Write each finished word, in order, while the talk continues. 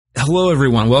Hello,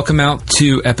 everyone. Welcome out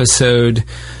to episode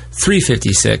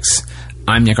 356.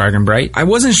 I'm Nick Argenbright. I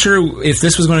wasn't sure if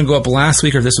this was going to go up last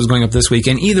week or if this was going up this week,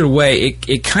 and either way,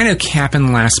 it kind of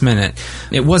happened last minute.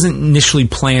 It wasn't initially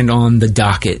planned on the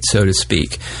docket, so to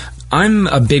speak. I'm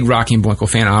a big Rocky and Bullwinkle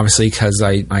fan, obviously, because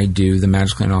I do the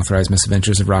Magically Unauthorized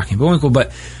Misadventures of Rocky and Bullwinkle,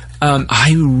 but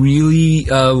I really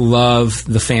love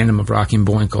the fandom of Rocky and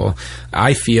Bullwinkle.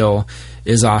 I feel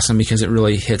is awesome because it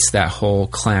really hits that whole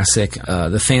classic.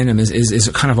 The fandom is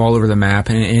kind of all over the map,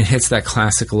 and it hits that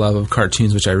classic love of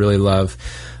cartoons, which I really love.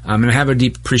 And I have a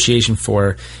deep appreciation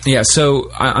for. Yeah,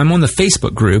 so I'm on the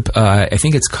Facebook group. I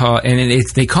think it's called, and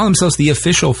they call themselves the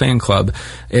official fan club.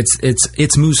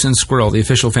 It's Moose and Squirrel, the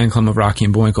official fan club of Rocky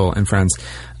and Bullwinkle and Friends.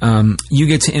 You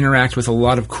get to interact with a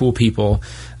lot of cool people,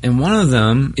 and one of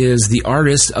them is the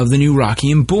artist of the new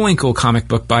Rocky and Bullwinkle comic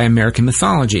book by American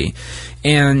Mythology.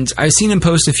 And I've seen him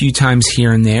post a few times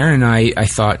here and there, and I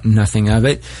thought nothing of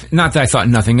it. Not that I thought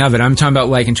nothing of it. I'm talking about,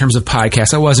 like, in terms of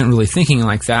podcasts. I wasn't really thinking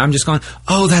like that. I'm just going,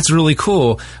 oh, that's really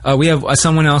cool. We have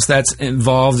someone else that's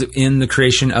involved in the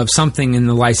creation of something in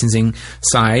the licensing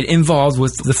side, involved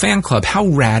with the fan club. How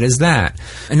rad is that?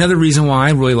 Another reason why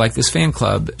I really like this fan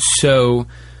club. So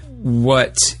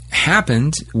what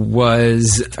happened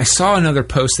was I saw another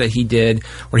post that he did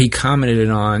where he commented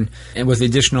on and with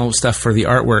additional stuff for the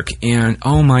artwork, and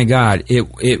oh my god,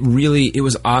 it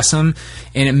was awesome,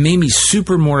 and it made me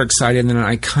super more excited than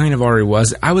I kind of already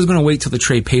was. I was going to wait till the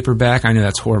trade paperback. I know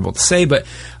that's horrible to say, but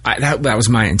that was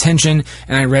my intention,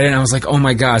 and I read it and I was like, oh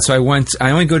my god. So I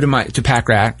only go to Pack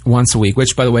Rat once a week,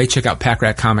 which, by the way, check out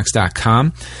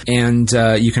packratcomics.com, and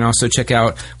you can also check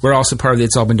out, we're also part of the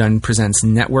It's All Been Done Presents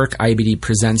Network,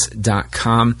 IBDpresents.com.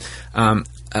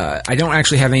 I don't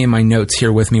actually have any of my notes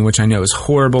here with me, which I know is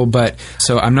horrible, but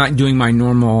so I'm not doing my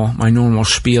normal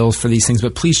spiel for these things,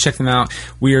 but please check them out.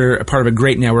 We're a part of a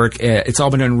great network. It's All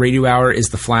Been Done Radio Hour is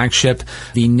the flagship.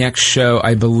 The next show,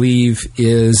 I believe,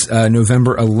 is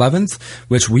November 11th,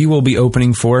 which we will be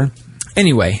opening for.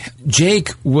 Anyway, Jake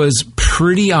was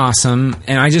pretty awesome,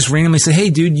 and I just randomly said, hey,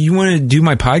 dude, you want to do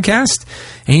my podcast?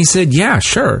 And he said, yeah,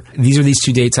 sure. These are these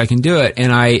 2 dates I can do it.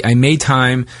 And I made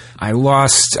time. I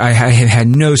had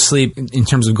no sleep in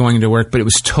terms of going to work, but it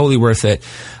was totally worth it.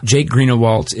 Jake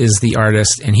Greenawalt is the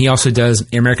artist, and he also does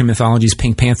American Mythology's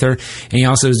Pink Panther, and he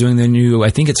also is doing the new, I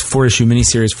think it's 4-issue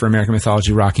miniseries for American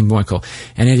Mythology, Rocky and Bullwinkle.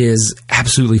 And it is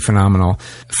absolutely phenomenal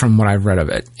from what I've read of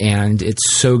it. And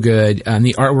it's so good.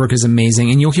 The artwork is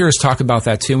amazing, and you'll hear us talk about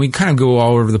that too. And we kind of go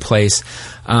all over the place.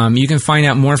 You can find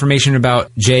out more information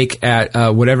about Jake at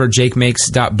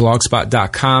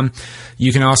whateverjakemakes.blogspot.com.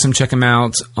 You can also check him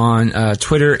out on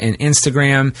Twitter and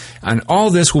Instagram. And all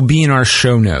this will be in our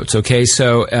show notes, okay?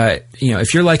 So,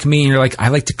 if you're like me and you're like, I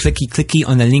like to clicky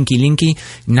on the linky,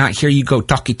 not hear you go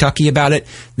talky about it,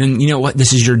 then you know what?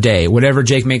 This is your day.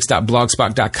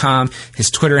 Whateverjakemakes.blogspot.com, his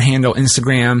Twitter handle,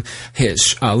 Instagram,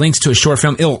 his links to his short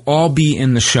film, it'll all be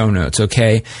in the show notes,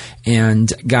 okay?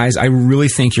 And guys, I really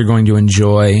think you're going to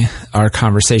enjoy our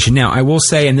conversation. Now, I will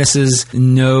say, and this is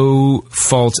no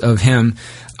fault of him,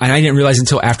 and I didn't realize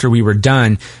until after we were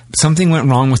done, something went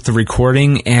wrong with the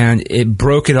recording, and it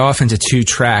broke it off into 2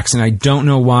 tracks, and I don't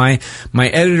know why. My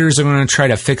editors are going to try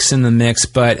to fix in the mix,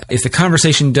 but if the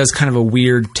conversation does kind of a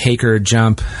weird take or a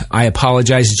jump, I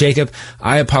apologize. Jacob,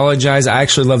 I apologize. I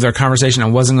actually loved our conversation. I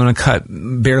wasn't going to cut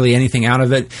barely anything out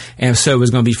of it, and so it was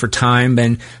going to be for time,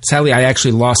 and sadly, I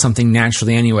actually lost something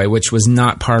naturally anyway, which was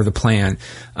not part of the plan.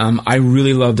 I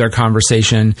really loved our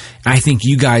conversation. I think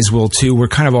you guys will too. We're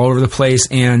kind of all over the place,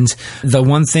 and the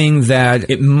one thing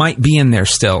that it might be in there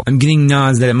still, I'm getting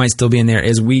nods that it might still be in there,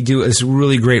 is we do this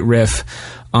really great riff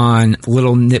on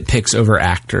little nitpicks over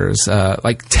actors,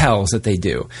 like tells that they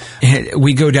do. And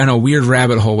we go down a weird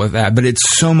rabbit hole with that, but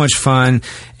it's so much fun,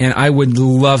 and I would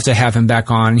love to have him back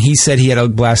on. He said he had a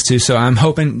blast too, so I'm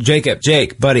hoping,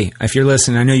 Jake, buddy, if you're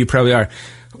listening, I know you probably are,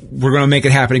 we're going to make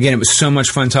it happen again. It was so much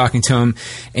fun talking to him,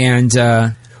 and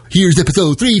here's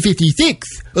episode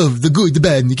 356 of The Good, the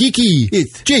Bad, and the Geeky.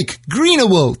 It's Jake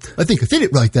Greenawalt. I think I said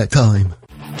it right that time.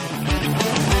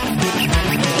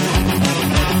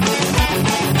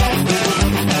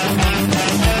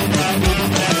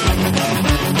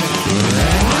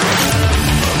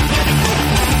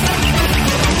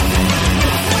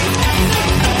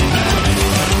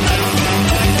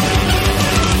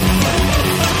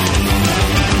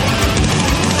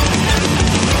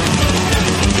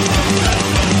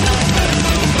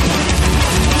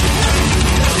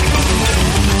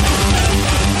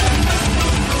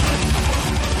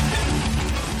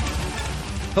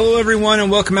 Hello, everyone,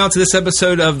 and welcome out to this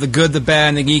episode of The Good, the Bad,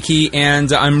 and the Geeky.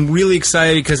 And I'm really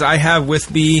excited because I have with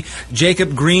me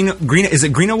Jacob Green. Is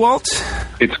it Greenawalt?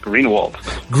 It's Greenawalt.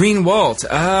 Greenawalt.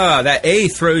 Ah, that A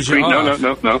throws you off.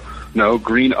 No,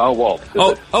 Greenawalt.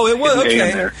 It was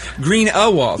okay.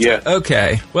 Greenawalt. Yeah.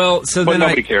 Okay. Well, so but then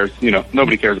nobody cares.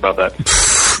 Nobody cares about that.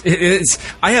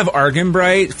 I have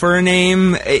Argenbright for a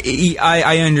name.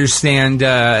 I understand.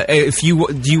 Do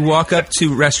you walk up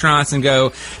to restaurants and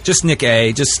go, just Nick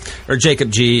A, or Jacob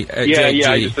G?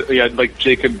 Like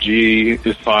Jacob G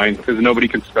is fine because nobody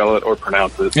can spell it or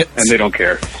pronounce it, and they don't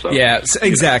care. So. Yeah,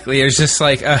 exactly. It's just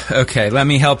like, okay, let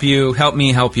me help you. Help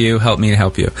me help you. Help me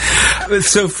help you.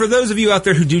 So for those of you out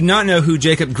there who do not know who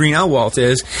Jacob Greenawalt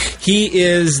is, he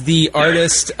is the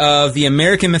artist of the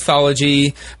American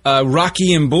mythology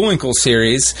Rocky and Bullwinkle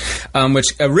series,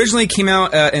 which originally came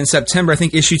out in September. I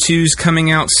think issue 2 is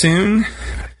coming out soon.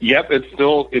 Yep, it's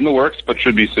still in the works, but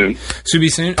should be soon. Should be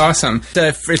soon? Awesome.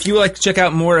 If you would like to check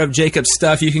out more of Jacob's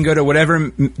stuff, you can go to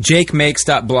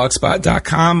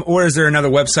whateverjakemakes.blogspot.com, or is there another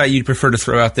website you'd prefer to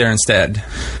throw out there instead?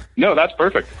 No, that's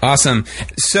perfect. Awesome.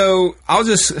 So I'll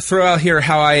just throw out here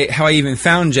how I even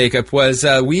found Jacob was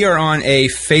we are on a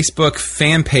Facebook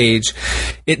fan page.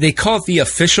 They call it the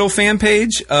official fan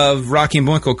page of Rocky and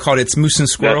Bullwinkle, called It's Moose and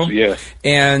Squirrel. Yeah.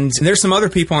 And there's some other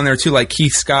people on there too, like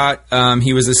Keith Scott.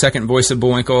 He was the second voice of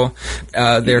Bullwinkle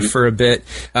there for a bit.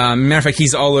 Matter of fact,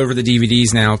 he's all over the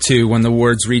DVDs now too. When the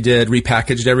Wards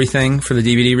repackaged everything for the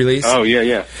DVD release. Oh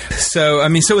yeah. So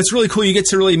so it's really cool. You get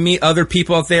to really meet other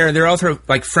people out there. They're also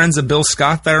like friends of Bill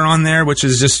Scott that are on there, which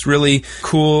is just really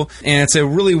cool. And it's a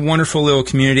really wonderful little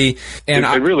community. And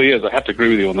it really is. I have to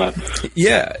agree with you on that.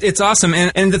 Yeah, it's awesome.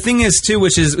 And the thing is too,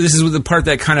 this is the part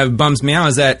that kind of bums me out,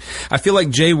 is that I feel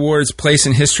like Jay Ward's place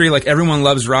in history, like everyone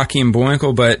loves Rocky and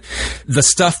Bullwinkle, but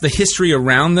the history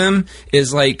around them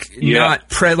is like not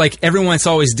like everyone. It's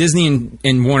always Disney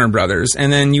and Warner Brothers,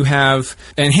 and then you have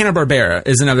Hanna-Barbera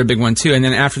is another big one too. And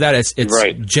then after that, it's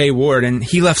right. Jay Ward, and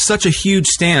he left such a huge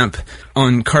stamp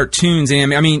on cartoons.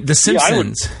 And I mean, The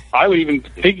Simpsons. I would even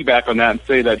piggyback on that and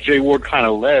say that Jay Ward kind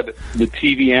of led the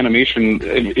TV animation,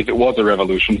 if it was a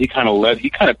revolution. He kind of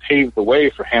paved the way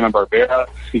for Hanna-Barbera,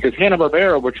 because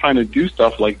Hanna-Barbera were trying to do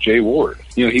stuff like Jay Ward.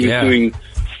 He was doing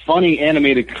funny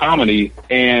animated comedy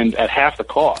and at half the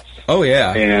cost. Oh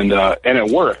yeah, and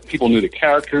it worked. People knew the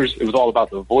characters. It was all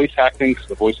about the voice acting, because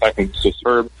the voice acting was so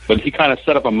superb. But he kind of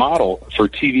set up a model for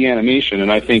TV animation,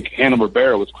 and I think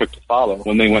Hanna-Barbera was quick to follow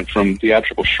when they went from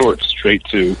theatrical shorts straight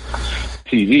to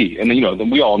TV. And then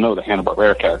we all know the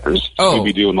Hanna-Barbera characters,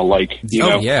 Scooby-Doo and the like.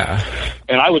 Oh yeah.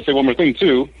 And I would say one more thing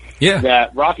too. Yeah.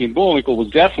 That Rocky and Bullwinkle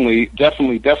was definitely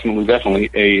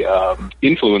a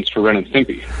influence for Ren and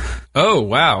Stimpy. Oh,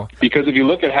 wow. Because if you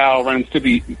look at how Ren and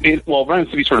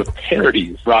Stimpy sort of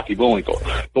parodies Rocky Bullwinkle.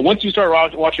 But once you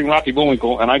start watching Rocky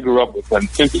Bullwinkle, and I grew up with Ren and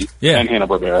Stimpy and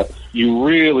Hanna-Barbera, you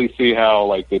really see how,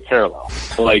 like, they parallel.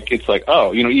 Like, it's like,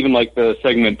 even like the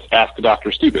segment Ask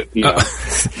Dr. Stupid,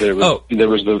 there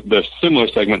was the similar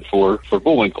segment for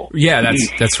Bullwinkle. Yeah,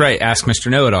 that's right. Ask Mr.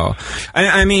 Know-It-All.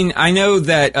 I mean, I know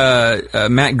that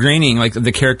Matt Groening, like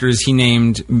the characters he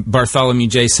named Bartholomew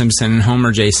J. Simpson,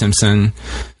 Homer J. Simpson,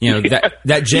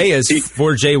 that J is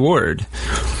for Jay Ward.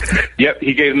 Yep,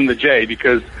 he gave them the J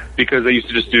because they used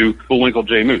to just do Bullwinkle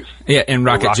J. Moose. Yeah, and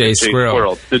Rocket J.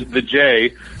 Squirrel. The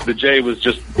J was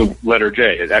just the letter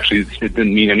J. It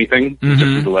didn't mean anything. It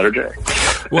just was the letter J.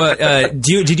 Well,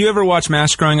 did you ever watch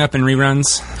MASH growing up in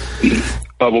reruns?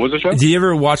 What was the show? Do you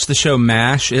ever watch the show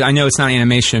MASH? I know it's not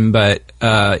animation, but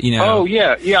Oh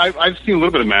yeah, I've seen a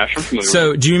little bit of MASH. I'm familiar.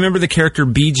 So, do you remember the character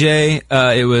BJ?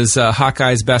 It was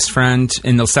Hawkeye's best friend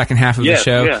in the second half of the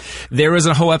show. Yeah. There was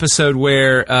a whole episode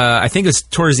where I think it was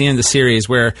towards the end of the series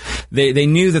where they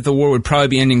knew that the war would probably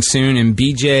be ending soon, and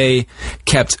BJ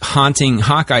kept haunting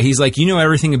Hawkeye. He's like,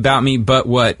 everything about me but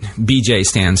what BJ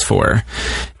stands for.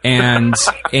 And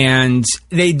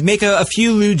they make a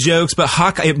few lewd jokes, but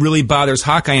Hawkeye, it really bothers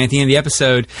Hawkeye. And at the end of the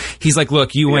episode, he's like,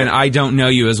 look, you win. I don't know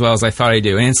you as well as I thought I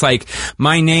do. And it's like,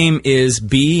 my name is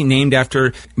B, named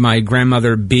after my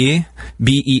grandmother B,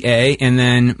 B-E-A, and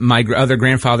then my other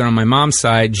grandfather on my mom's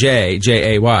side, J,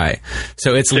 J-A-Y.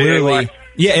 So it's literally...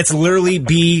 Yeah, it's literally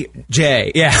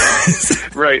B.J. Yeah.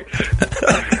 Right.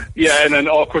 Yeah, and then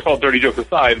of course, all dirty jokes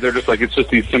aside, they're just like it's just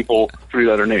these simple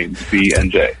 3-letter names, B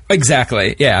and J.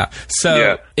 Exactly. Yeah.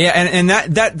 So and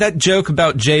that joke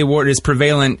about Jay Ward is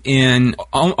prevalent in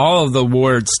all of the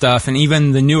Ward stuff, and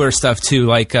even the newer stuff too.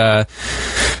 Like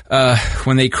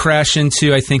when they crash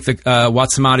into, I think the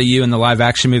Watsumoto U in the live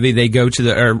action movie, they go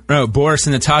to Boris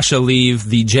and Natasha leave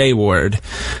the J Ward,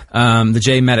 the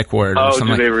J medic ward. Oh,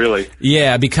 do they really?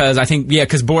 Yeah, because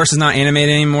because Boris is not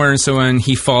animated anymore, and so when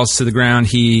he falls to the ground,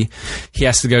 he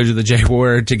has to go to the J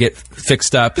Ward to get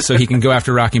fixed up so he can go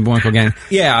after Rocky and Bullwinkle again.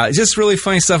 Yeah, just really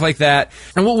funny stuff like that.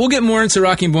 And we'll get more into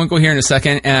Rocky and Bullwinkle here in a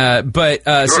second. But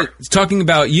sure. So, talking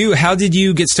about you, how did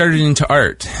you get started into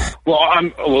art? Well,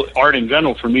 art in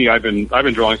general for me. I've been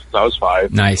drawing since I was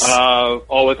 5. Nice.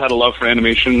 Always had a love for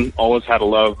animation. Always had a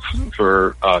love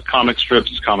for comic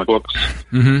strips, comic books.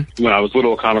 Mm-hmm. When I was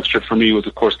little, a comic strip for me was,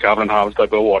 of course, Calvin and Hobbes by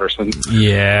Bill Watterson.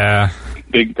 Yeah.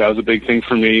 That was a big thing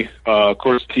for me. Of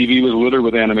course, TV was littered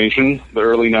with animation. The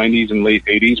early 90s and late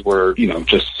 80s were,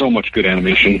 just so much good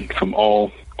animation from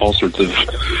all sorts of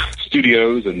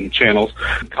studios and channels.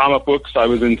 Comic books, I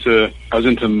was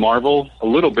into Marvel a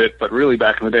little bit, but really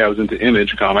back in the day I was into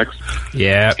Image Comics.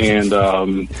 Yeah. And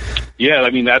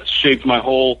that shaped my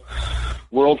whole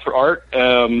world for art.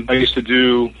 I used to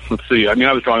do, I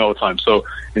was drawing all the time. So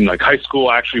in high school,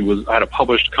 I actually had a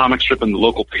published comic strip in the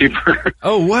local paper.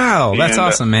 Oh, wow. That's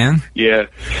awesome, man. Yeah.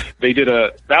 They did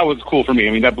that was cool for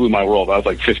me. That blew my world. I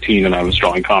was 15 and I was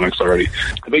drawing comics already.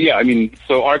 But yeah,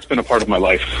 so art's been a part of my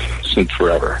life since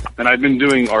forever. And I've been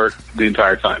doing art the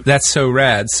entire time. That's so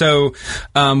rad. So,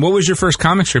 what was your first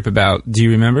comic strip about? Do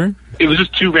you remember? It was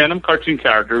just 2 random cartoon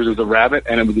characters. It was a rabbit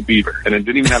and it was a beaver. And it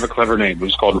didn't even have a clever name. It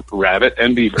was called Rabbit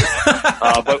and Beaver.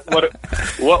 But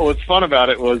what was fun about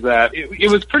it was that it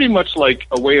was pretty much like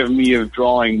a way of me of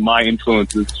drawing my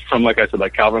influences from, like I said,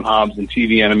 like Calvin Hobbes and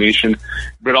TV animation,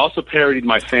 but it also parodied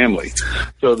my family.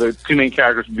 So the 2 main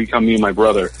characters would become me and my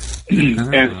brother.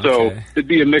 And so it'd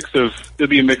be a mix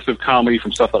of comedy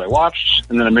from stuff that I watched,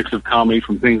 and then a mix of comedy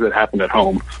from things that happened at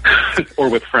home or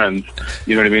with friends.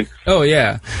 You know what I mean? Oh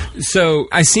yeah. So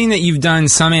I've seen that you've done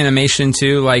some animation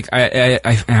too. Like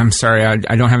I'm sorry,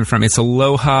 I don't have it from. It's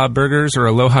Aloha Burgers or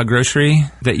Aloha Grocery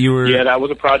that you were. Yeah, that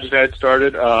was a project I had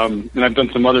started, and I've done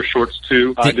some other shorts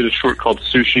too. I did a short called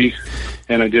Sushi,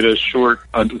 and I did a short,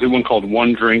 did one called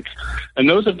One Drink, and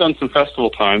those have done some festival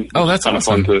time. Oh, that's kind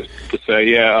awesome. of fun to say.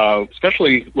 Yeah,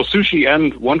 especially Sushi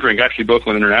and One Drink actually both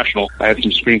went international. I had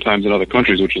some screen times in other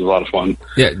countries, which was a lot of fun.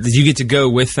 Yeah, did you get to go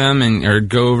with them or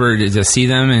go over to see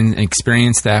them and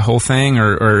experience that whole thing,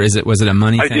 or was it a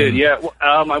money thing? I did, yeah.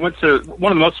 I went to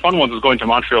one of the most fun ones was going to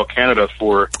Montreal, Canada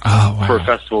for a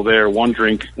festival there. One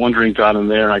Drink got in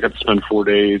there, and I got to spend 4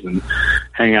 days and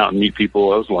hang out and meet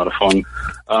people. That was a lot of fun.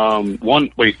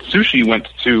 Sushi went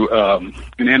to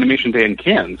an animation day in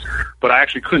Cannes, but I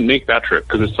actually couldn't make that trip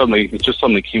because it just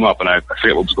suddenly came up, and I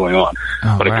forget what was going on.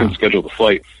 I couldn't schedule the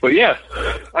flight. But yeah,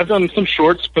 I've done some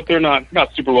shorts, but they're not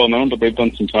super well known, but they've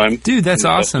done some time. Dude, that's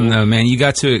awesome though, man. You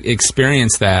got to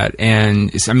experience that,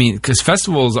 and because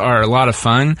festivals are a lot of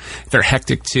fun. They're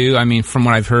hectic too. From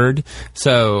what I've heard.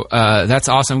 So that's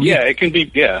awesome. Yeah, it can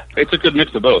be. Yeah, it's a good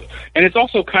mix of both, and it's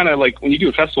also kind of like when you do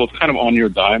a festival, it's kind of on your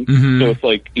dime. Mm-hmm. So it's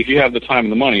like if you have the time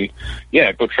and the money,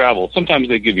 yeah, go travel. Sometimes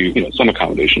they give you some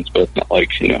accommodations, but it's not like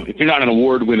if you're not an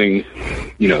award-winning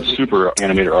super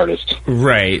animator artist,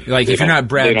 right? Like if you're not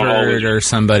Brad Bird or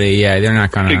somebody, yeah, they're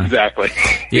not gonna exactly.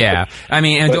 Yeah,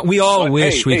 we all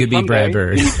wish we could be Brad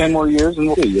Bird. 10 more years and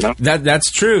we'll see.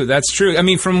 That's true. That's true.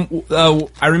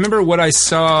 I remember what I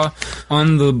saw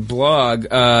on the blog.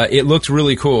 It looked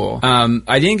really cool.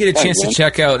 I didn't get a chance to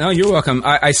check out. Oh, you're welcome.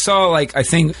 I saw I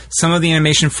think some of the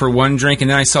animation for One Drink, and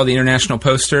then I saw the international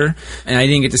poster, and I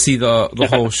didn't get to see the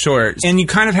whole short. And you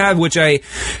kind of have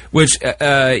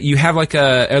you have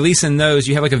at least in those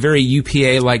you have a very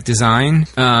UPA like design.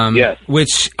 Yes.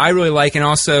 Which I really like, and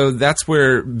also that's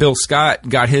where Bill Scott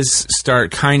got his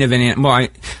start. Kind of I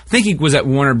think he was at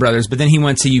Warner Brothers, but then he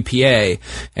went to UPA,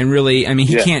 and really,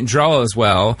 he can't draw as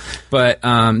well, but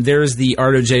there's the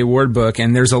Art of J. Ward book,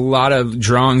 and there's a lot of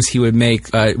drawings he would make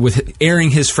with airing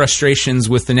his frustrations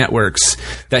with the networks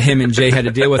that him and Jay had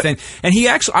to deal with, and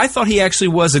I thought he actually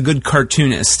was a good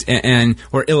cartoonist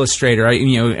or illustrator,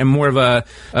 and more of a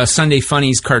Sunday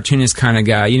Funnies cartoonist kind of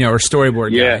guy, or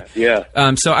storyboard guy.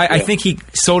 Yeah. So I think he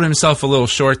sold himself a little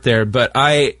short there, but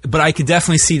I could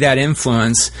definitely see that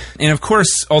influence, and of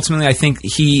course, ultimately, I think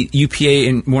UPA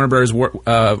and Warner Brothers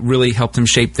really helped him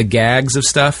shape the gags of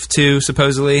stuff too,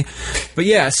 supposedly. But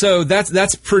yeah, so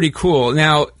that's pretty cool.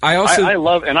 Now, I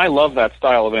love that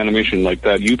style of animation, like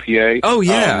that UPA. Oh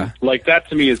yeah, like that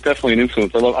to me is definitely an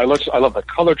influence. I love the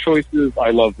color choices.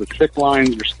 I love the thick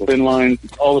lines. thin lines.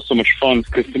 It's always so much fun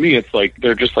because to me it's like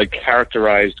they're just like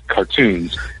characterized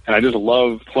cartoons. And I just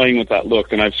love playing with that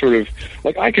look. And I've sort of,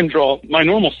 like, I can draw, my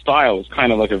normal style is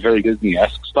kind of like a very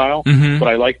Disney-esque style, but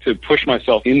I like to push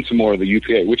myself into more of the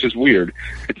UPA, which is weird.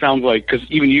 It sounds like, because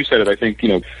even you said it, I think,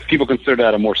 people consider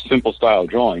that a more simple style of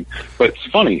drawing. But it's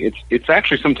funny, it's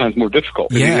actually sometimes more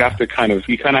difficult. Yeah. You have to kind of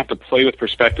have to play with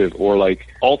perspective or, like,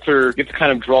 alter, you have to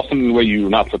kind of draw something the way you're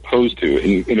not supposed to,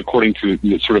 in according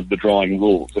to sort of the drawing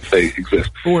rules, if they exist.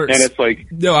 And it's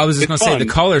like... No, I was just going to say, the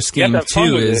color scheme,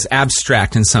 too, is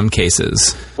abstract in some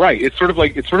cases. Right. It's sort of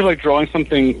like drawing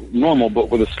something normal, but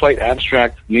with a slight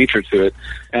abstract nature to it.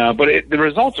 But the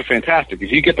results are fantastic.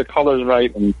 If you get the colors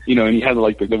right, and and you have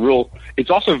like the real. It's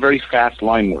also very fast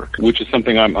line work, which is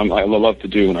something I love to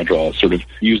do when I draw. Sort of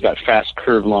use that fast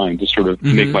curved line to sort of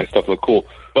make my stuff look cool.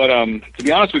 But to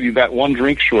be honest with you, that one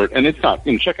drink short, and it's not,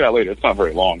 check it out later, it's not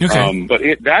very long. Okay. But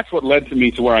that's what led to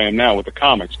me to where I am now with the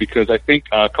comics, because I think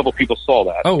a couple people saw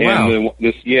that. Oh, wow.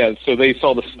 And so they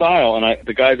saw the style, and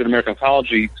the guys at American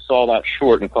Anthology saw that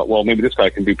short and thought, well, maybe this guy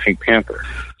can do Pink Panther.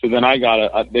 So then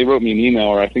they wrote me an email,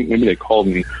 or I think maybe they called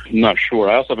me, I'm not sure.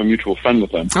 I also have a mutual friend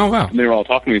with them. Oh, wow. And they were all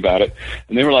talking to me about it.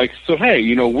 And they were like, so hey,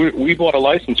 we bought a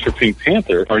license for Pink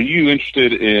Panther. Are you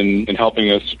interested in helping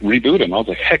us reboot him? I was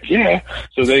like, heck yeah.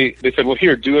 So they said, well,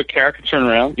 here, do a character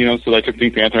turnaround. So I took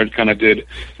Pink Panther, I kind of did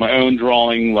my own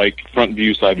drawing, like front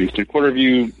view, side view, three-quarter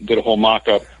view, did a whole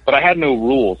mock-up. But I had no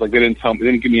rules. Like, they didn't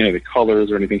give me any of the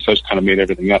colors or anything, so I just kind of made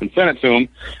everything up and sent it to them.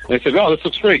 And they said, oh, this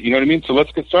looks great. You know what I mean? So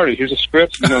let's get started. Here's a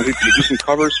script. You do some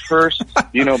covers first.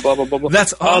 Blah, blah, blah, blah.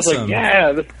 That's awesome. I was like,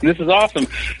 yeah, this is awesome.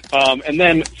 And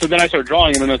then I started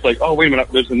drawing, and then it's like, oh, wait a minute.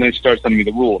 And they started sending me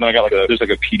the rules. And I got there's a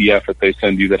PDF that they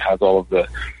send you that has all of the,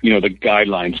 the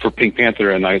guidelines for Pink Panther.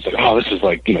 And I was like, oh, this is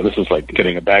like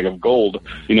getting a bag of gold.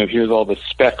 Here's all the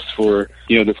specs for,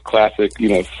 this classic,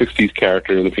 60s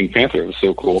character, the Pink Panther. It was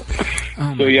so cool.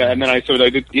 Oh, so yeah, and then I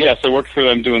worked for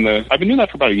them I've been doing that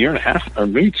for about a year and a half, or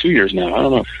maybe 2 years now. I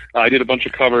don't know. I did a bunch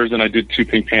of covers, and I did 2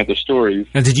 Pink Panther stories.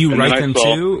 Now, did you write them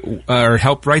too, or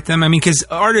help write them? I mean, because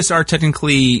artists are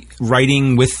technically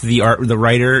writing with the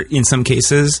writer in some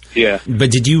cases. Yeah.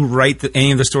 But did you write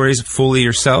any of the stories fully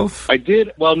yourself? I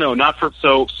did. Well, no, not for.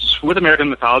 So with American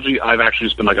Mythology, I've actually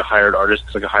just been like a hired artist,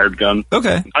 like a hired gun.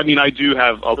 Okay. I mean, I do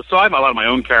have. So I have a lot of my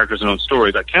own characters and own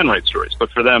stories. I can write stories,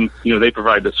 but for them, they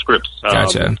provide the scripts.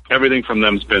 Gotcha. Everything from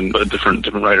them's been a different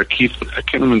writer. Keith, I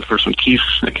can't remember the first one. Keith,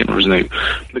 I can't remember his name.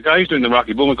 The guy who's doing the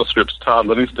Rocky Bullwinkle scripts, Todd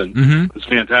Livingston, is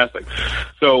fantastic.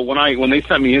 So when they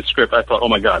sent me his script, I thought, oh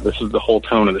my god, this is the whole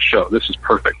tone of the show. This is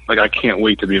perfect. Like, I can't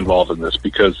wait to be involved in this,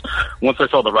 because once I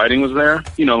saw the writing was there,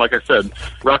 like I said,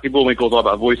 Rocky Bullwinkle is all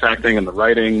about voice acting and the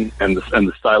writing and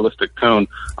the stylistic tone.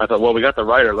 I thought, well, we got the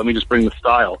writer. Let me just bring the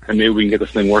style, and maybe we can get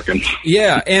this thing working.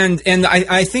 Yeah, and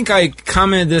I think I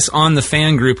commented this on the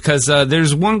fan group, because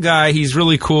there's one guy, he's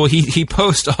really cool. He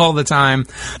posts all the time.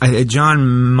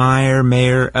 John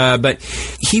Mayer, but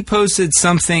he posted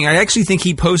something. I actually think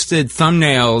he posted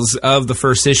thumbnails of the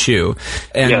first issue.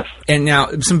 And, yes. And now,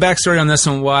 some backstory on this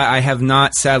one, why I have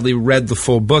not sadly read the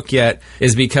full book yet,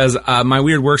 is because my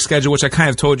weird work schedule, which I kind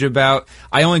of told you about,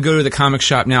 I only go to the comic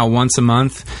shop now once a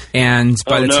month. And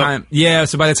by the time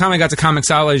I got to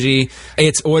Comixology,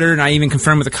 it's ordered, and I even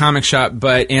confirmed with the comic shop,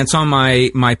 and it's on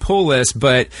my pull list,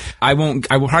 but I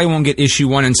probably won't get issue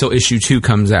 1 until issue 2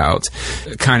 comes out,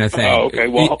 kind of thing. Oh, okay.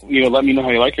 Well, let me know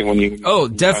how you like it when you... Oh,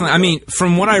 definitely. I mean,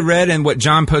 from what I read and what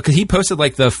John put, because he posted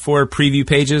like the 4 preview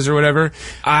pages or whatever,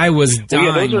 I was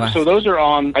dying. Yeah, those are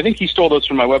on... I think he stole those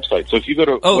from my website. So if you go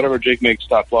to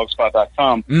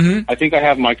whateverjakemakes.blogspot.com, I think I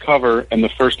have my cover and the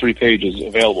first 3 pages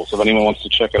available, so if anyone wants to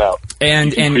check it out.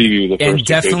 And preview the first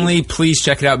definitely please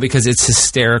check it out, because it's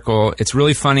hysterical. It's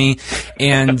really funny.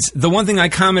 And the one thing I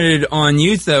commented on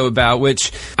you, though, about,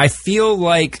 which I feel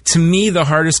like, to me, the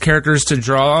hardest characters to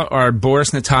draw are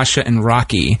Boris, Natasha, and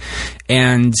Rocky.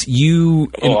 And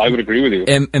you... Oh, I would agree with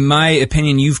you. In my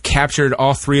opinion, you've captured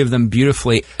all 3 of them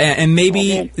beautifully. And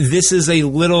maybe this is a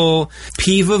little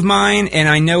peeve of mine, and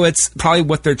I know it's probably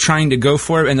what they're trying to go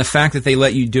for, and the fact that they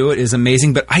let you do it is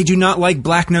amazing, but I do not like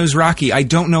Black Nose Rocky. I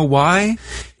don't know why.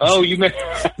 Oh, you meant...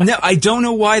 No, I don't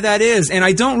know why that is. And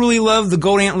I don't really love the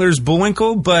Gold Antlers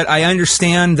Bullwinkle, but I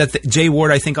understand that Jay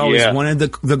Ward, I think, always wanted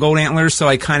the Gold Antlers, so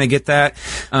I kind of get that.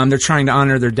 They're trying to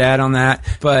honor their dad on that.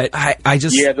 But I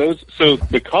just... Yeah, so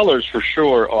the colors for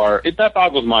sure are... That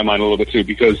boggles my mind a little bit, too,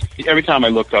 because every time I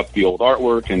look up the old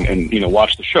artwork and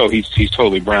watch the show, he's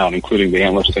totally brown, including the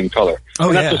antlers same color. Oh,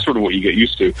 and that's just sort of what you get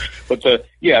used to. But so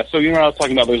I was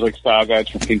talking about those like style guides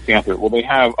for Pink Panther. Well, they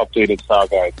have updated style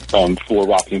guides for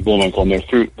Rocky and Bullwinkle, and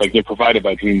they're provided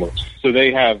by DreamWorks. So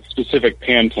they have specific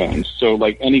Pantones. So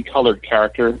like any colored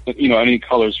character, any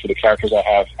colors for the characters I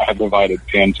have provided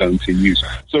Pantone to use.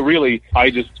 So really,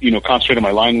 I just, concentrate on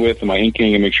my line width and my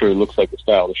inking and make sure it looks like the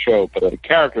style of the show. But the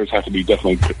characters have to be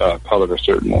definitely colored a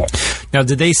certain way. Now,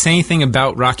 did they say anything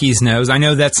about Rocky's nose? I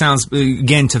know that sounds,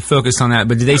 again, to focus on that,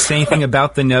 but did they say anything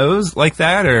about the nose like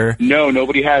that, or? No,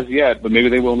 nobody has yet, but maybe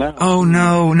they will now. Oh,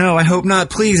 no, I hope not.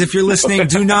 Please, if you're listening,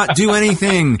 do not do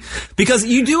anything. Because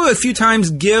you do a few times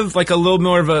give like a little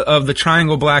more of the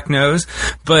triangle black nose,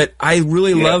 but I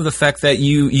really love the fact that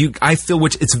I feel,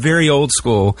 which it's very old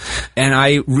school, and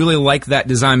I really like that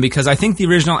design because I think the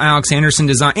original Alex Anderson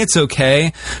design, it's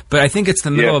okay, but I think it's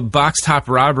the middle of Box Top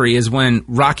Robbery is when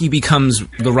Rocky becomes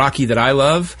the Rocky that I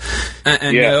love,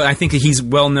 and I think that he's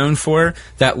well known for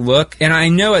that look. And I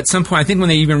know at some point, I think when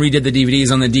they even redid the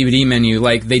DVDs on the DVD menu,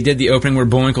 like they did the opening where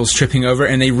Bullwinkle's tripping over,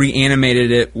 and they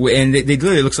reanimated it, and they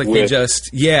literally looks like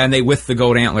and they with the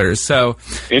gold antlers. So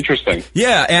interesting.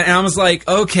 Yeah, and I was like,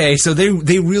 okay, so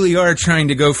they really are trying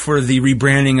to go for the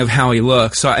rebranding of how he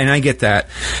looks. So, and I get that.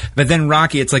 But then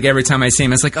Rocky, it's like every time I see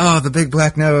him, it's like, oh, the big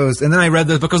black nose. And then I read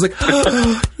the book, I was like,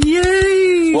 oh,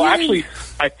 yay! Well,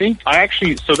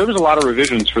 actually, so there was a lot of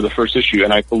revisions for the first issue,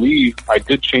 and I believe I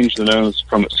did change the nose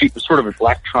from sort of a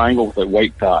black triangle with a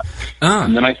white dot.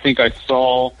 And then I think I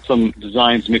saw some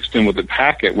designs mixed in with the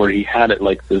packet where he had it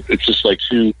like it's just like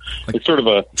it's sort of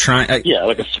a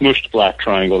like a smooshed black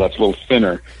triangle that's a little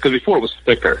thinner, because before it was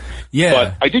thicker. Yeah.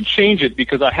 But I did change it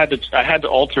because I had to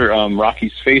alter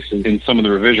Rocky's face in some of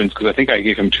the revisions, because I think I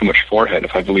gave him too much forehead,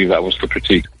 if I believe that was the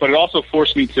critique. But it also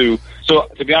forced me to. So,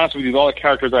 to be honest with you, all the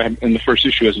characters I had in the first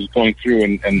issue as I was going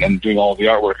through and doing all of the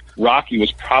artwork, Rocky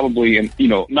was probably,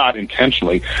 not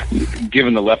intentionally,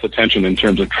 given the less attention in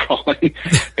terms of drawing.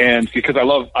 And because I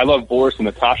love Boris and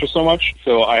Natasha so much,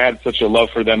 so I had such a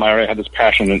love for them. I already had this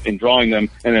passion in drawing them.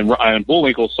 And then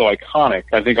Bullwinkle's so iconic,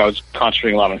 I think I was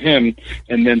concentrating a lot on him.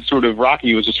 And then sort of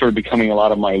Rocky was just sort of becoming a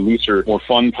lot of my looser, more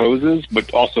fun poses,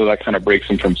 but also that kind of breaks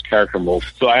him from his character mold.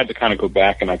 So I had to kind of go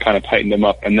back and I kind of tightened him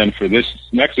up. And then for this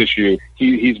next issue,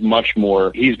 he's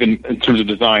been, in terms of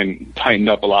design, tightened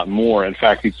up a lot more. In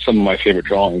fact, he's some of my favorite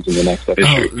drawings in the next issue.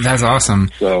 Oh, that's awesome.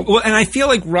 So, well, and I feel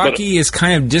like Rocky is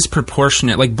kind of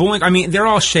disproportionate. Like Bullwinkle, I mean, they're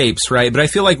all shapes, right? But I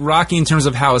feel like Rocky, in terms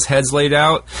of how his head's laid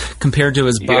out compared to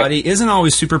his body, isn't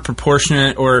always super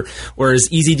proportionate or as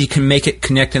easy to make it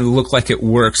connect and look like it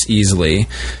works easily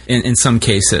in some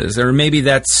cases. Or maybe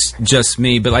that's just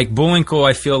me. But like Bullwinkle,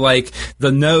 I feel like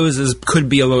the nose could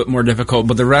be a little bit more difficult,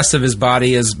 but the rest of his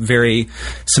body is very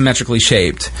symmetrically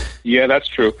shaped. Yeah, that's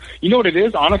true. You know what it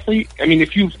is, honestly? I mean,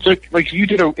 if you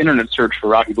did an internet search for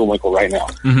Rocky Bullwinkle right now,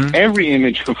 every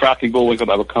image of Rocky Bullwinkle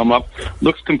that will come up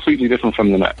looks completely different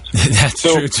from the next. That's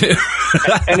true too.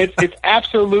 And it's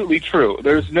absolutely true.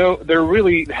 There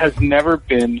really has never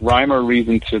been rhyme or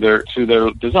reason to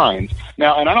their designs.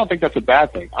 Now, and I don't think that's a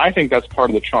bad thing. I think that's part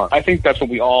of the charm. I think that's what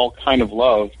we all kind of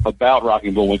love about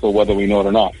Rocky Bullwinkle, whether we know it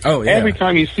or not. Oh, yeah. Every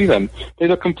time you see them, they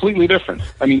look completely different.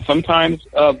 I mean, sometimes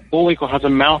Bullwinkle has a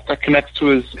mouth that connects to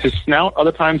his snout.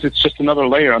 Other times it's just another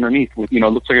layer underneath. With,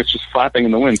 looks like it's just flapping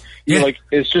in the wind. Yeah.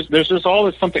 There's just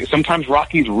always something. Sometimes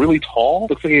Rocky's really tall,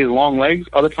 looks like he has long legs.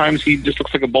 Other times he just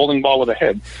looks like a bowling ball with a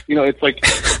head. It's like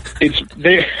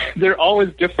they're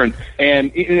always different.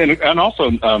 And also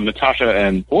Natasha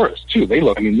and Boris too.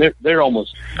 They're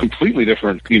almost completely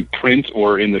different in print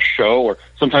or in the show, or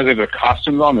sometimes they have their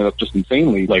costumes on. They look just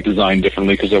insanely designed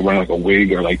differently because they're wearing like a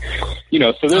wig or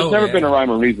so there's never been a rhyme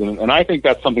or reason. And I think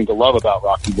that's something to love about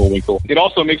Rocky Bullwinkle. It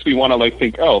also makes me want to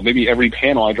think, oh, maybe every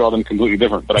panel I draw them completely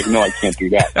different, but I know I can't do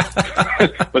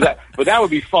that. but that would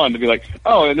be fun to be like,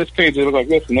 oh, in this page they look like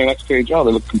this, and the next page, oh,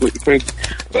 they look completely crazy.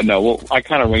 But no, I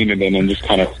kind of rein it in and just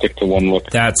kind of stick to one look.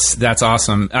 That's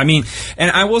awesome. I mean,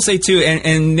 and I will say too,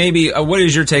 and maybe what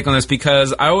is your take on this?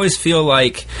 Because I always feel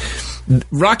like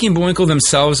Rocky and Bullwinkle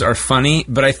themselves are funny,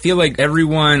 but I feel like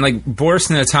everyone, like Boris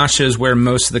and Natasha, is where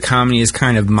most of the comedy is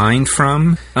kind of mined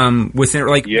from.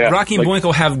 Rocky and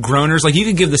Bullwinkle have groaners. Like, you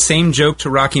could give the same joke to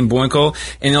Rocky and Bullwinkle,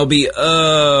 and they'll be,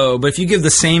 oh. But if you give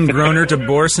the same groaner to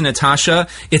Boris and Natasha,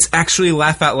 it's actually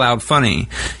laugh out loud funny,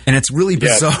 and it's really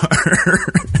bizarre.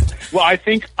 Well, I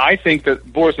think that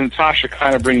Boris and Natasha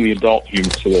kind of bring the adult humor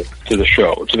to the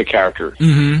show, to the character.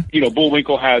 Mm-hmm.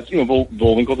 Bullwinkle has,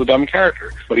 Bullwinkle's a dumb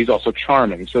character, but he's also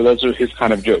charming. So those are his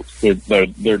kind of jokes.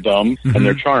 They're dumb and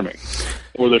they're charming.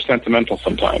 Or they're sentimental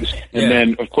sometimes. And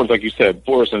then, of course, like you said,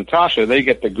 Boris and Natasha, they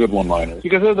get the good one-liners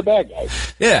because they're the bad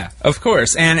guys. Yeah, of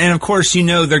course. And of course,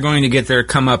 they're going to get their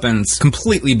comeuppance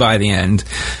completely by the end.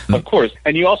 Of course.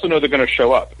 And you also know they're going to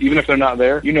show up. Even if they're not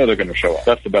there, they're going to show up.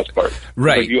 That's the best part.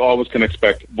 Right. Because you always can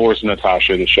expect Boris and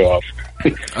Natasha to show up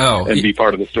and be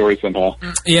part of the story somehow.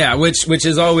 Yeah, which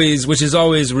is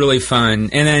always really fun.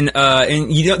 And then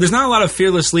there's not a lot of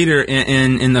fearless leader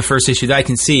in the first issue that I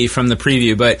can see from the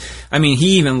preview, but I mean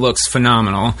he even looks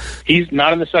phenomenal. He's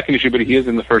not in the second issue, but he is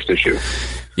in the first issue.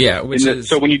 Yeah,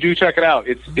 so when you do check it out,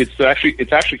 it's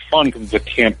actually fun because it's a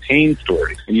campaign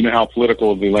story, and you know how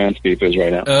political the landscape is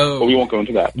right now. Oh, but we won't go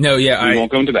into that. No, yeah, we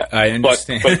won't go into that. I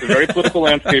understand. But it's a very political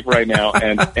landscape right now,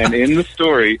 and in the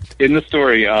story,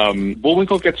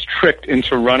 Bullwinkle gets tricked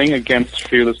into running against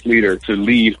fearless leader to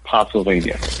lead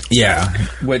Pennsylvania. Yeah,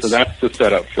 so that's the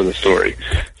setup for the story.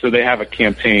 So they have a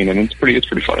campaign, and it's pretty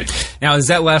funny. Now, does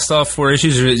that last all 4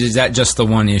 issues, or is that just the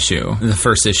one issue, the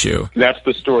first issue? That's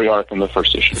the story arc in the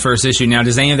first issue. First issue. Now,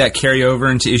 does any of that carry over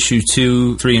into issue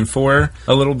 2, 3, and 4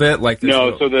 a little bit?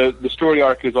 No. So the story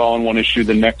arc is all in one issue.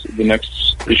 The next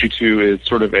issue 2 is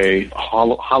sort of a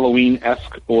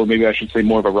Halloween-esque, or maybe I should say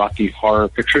more of a Rocky Horror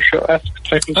Picture Show-esque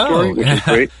type of story, which is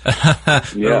great.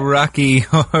 Yeah. Rocky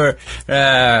Horror.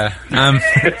 I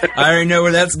already know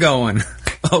where that's going.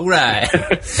 All right.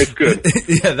 It's good.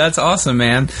 Yeah, that's awesome,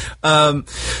 man.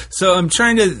 So I'm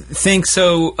trying to think.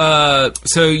 So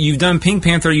you've done Pink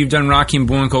Panther, you've done Rocky and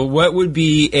Bullwinkle. What would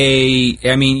be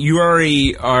I mean, you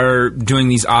already are doing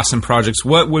these awesome projects.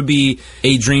 What would be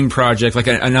a dream project, like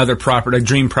another property, a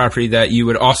dream property that you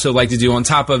would also like to do on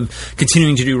top of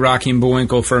continuing to do Rocky and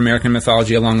Bullwinkle for American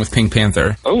mythology along with Pink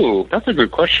Panther? Oh, that's a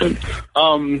good question.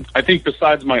 I think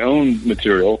besides my own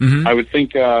material, I would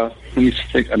think, let me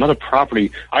think, another property.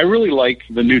 I really like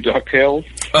the new DuckTales.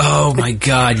 Oh my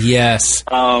God, yes.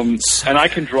 And I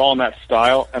can draw in that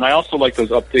style, and I also like those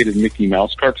updated Mickey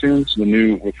Mouse cartoons, with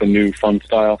the new fun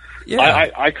style. Yeah.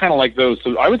 I kind of like those.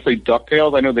 So I would say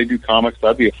DuckTales. I know they do comics.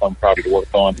 That'd be a fun property to work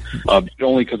on.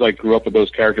 Only because I grew up with those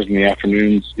characters in the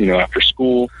afternoons, after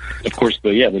school. Of course,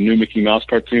 the new Mickey Mouse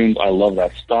cartoons. I love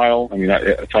that style. I mean,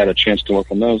 if I had a chance to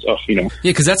work on those, Yeah,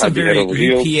 because that's a very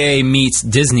UPA meets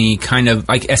Disney kind of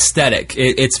like aesthetic.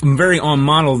 It's very on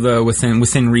model though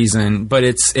within reason, but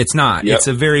it's not. Yep. It's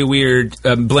a very weird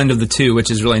blend of the two,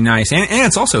 which is really nice, and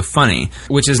it's also funny,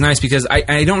 which is nice because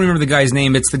I don't remember the guy's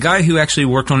name. It's the guy who actually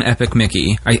worked on Epic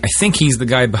Mickey. I think he's the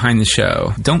guy behind the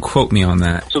show. Don't quote me on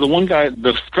that. So the one guy,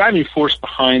 the driving force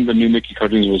behind the new Mickey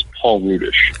cartoons was Paul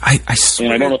Rudish. I swear.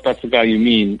 And I don't know if that's the guy you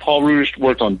mean. Paul Rudish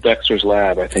worked on Dexter's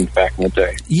Lab, I think, back in the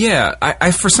day. Yeah,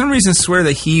 I for some reason swear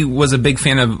that he was a big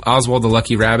fan of Oswald the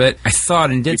Lucky Rabbit. I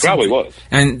thought and did. He probably was.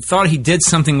 And thought he did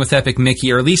something with Epic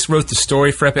Mickey, or at least wrote the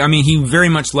story for Epic. I mean, he very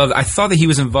much loved it. I thought that he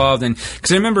was involved in,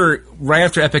 because I remember right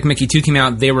after Epic Mickey 2 came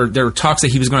out, there were talks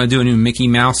that he was going to do a new Mickey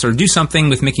Mouse or do something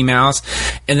with Mickey Mouse,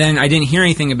 and then I didn't hear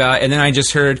anything about it, and then I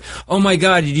just heard, oh my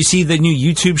God, did you see the new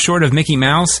YouTube short of Mickey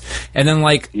Mouse? And then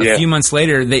a few months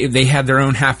later, they had their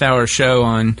own half-hour show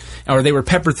on, or they were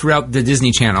peppered throughout the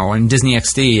Disney Channel and Disney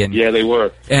XD. And, yeah, they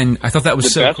were. And I thought that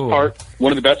was so cool.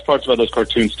 One of the best parts about those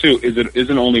cartoons, too, is it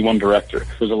isn't only one director.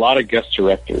 There's a lot of guest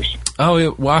directors.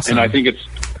 Oh, awesome. And I think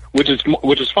which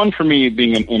is fun for me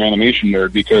being an animation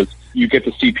nerd, because you get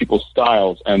to see people's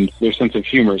styles and their sense of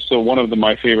humor. So one of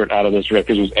my favorite out of those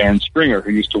directors was Aaron Springer,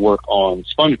 who used to work on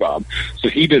SpongeBob. So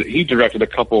he directed a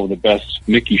couple of the best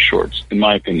Mickey shorts, in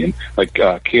my opinion, like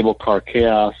Cable Car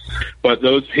Chaos. But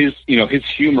his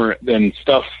humor and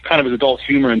stuff, kind of his adult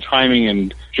humor and timing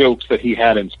and jokes that he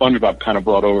had in SpongeBob kind of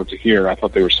brought over to here. I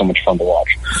thought they were so much fun to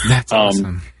watch. That's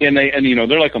awesome. And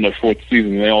they're like on their 4th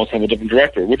season, and they always have a different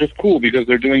director, which is cool because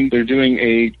they're doing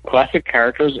a classic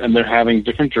characters, and they're having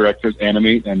different directors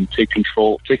animate and take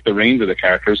the reins of the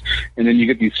characters, and then you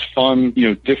get these fun,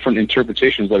 different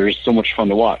interpretations that are so much fun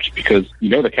to watch because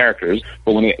the characters,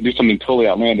 but when they do something totally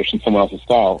outlandish in someone else's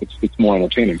style, it's more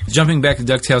entertaining. Jumping back to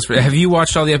DuckTales, have you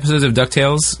watched all the episodes of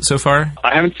DuckTales so far?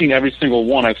 I haven't seen every single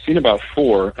one. I've seen about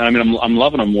 4, and I mean, I'm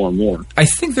loving them more and more. I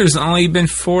think there's only been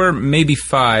 4, maybe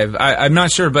 5. I'm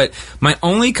not sure, but my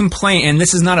only complaint, and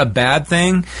this is not a bad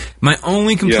thing, my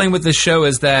only complaint with this show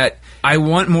is that I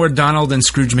want more Donald and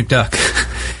Scrooge McDuck.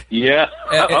 Yeah.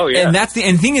 Oh, yeah. And that's the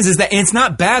thing is that, and it's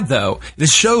not bad though. The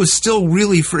show is still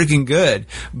really freaking good.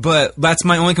 But that's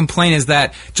my only complaint is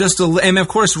that and of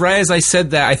course, right as I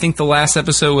said that, I think the last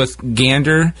episode with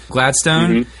Gander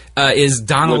Gladstone, is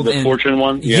Donald with the Fortune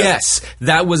one? Yeah. Yes,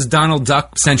 that was Donald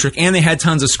Duck centric, and they had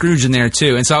tons of Scrooge in there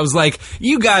too. And so I was like,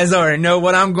 you guys already know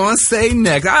what I'm going to say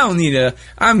next. I don't need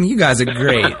you guys are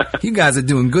great. You guys are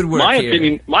doing good work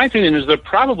here. My opinion is they're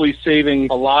probably saving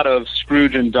a lot of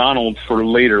Scrooge and Donald for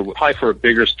later later, probably for a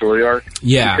bigger story arc.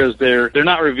 Yeah. Because they're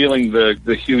not revealing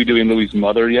the Huey, Dewey, and Louie's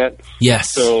mother yet.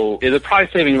 Yes. So they're probably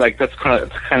saving, like, that's kind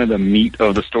of the meat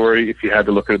of the story, if you had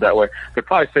to look at it that way. They're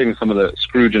probably saving some of the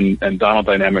Scrooge and Donald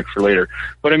dynamic for later.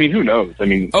 But I mean, who knows? I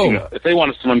mean, if they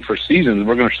want us to run for seasons,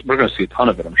 we're gonna see a ton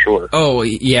of it, I'm sure. Oh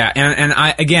yeah, and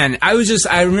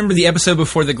I remember the episode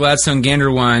before the Gladstone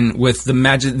Gander one with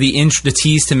the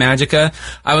tease to Magica.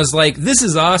 I was like, this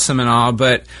is awesome and all,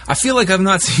 but I feel like I've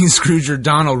not seen Scrooge or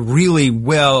Donald really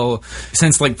well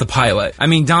since like the pilot. I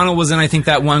mean, Donald was in, I think,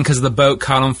 that one because the boat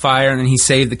caught on fire and then he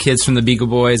saved the kids from the Beagle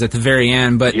Boys at the very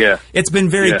end. But it's been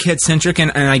very kid-centric,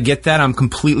 and I get that. I'm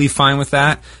completely fine with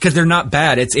that because they're not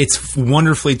bad. It's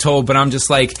wonderfully told, but I'm just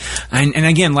like, and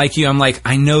again, like you, I'm like,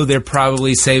 I know they're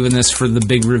probably saving this for the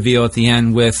big reveal at the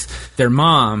end with their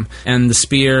mom and the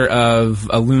spear of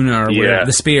Luna or whatever,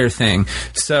 the spear thing.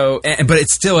 So, but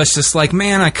it's just like,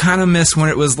 man, I kind of miss when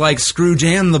it was like Scrooge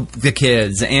and the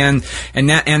kids, and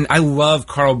I love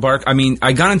Carl Bark. I mean,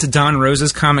 I got into Don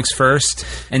Rosa's comics first,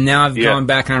 and now I've gone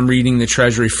back and I'm reading the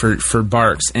Treasury for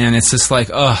Barks, and it's just like,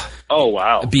 oh,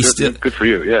 wow. Good for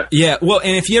you, yeah. Yeah, well,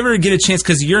 and if you ever get a chance,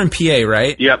 because you're in PA,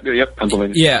 right? Yep,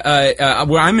 Pennsylvania. Yeah,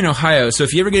 well, I'm in Ohio, so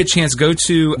if you ever get a chance, go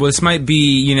to, well, this might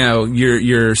be,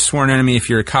 your sworn enemy if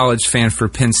you're a college fan for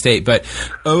Penn State, but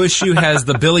OSU has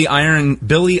the Billy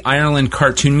Ireland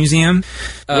Cartoon Museum.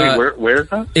 Wait, where is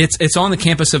that? It's on the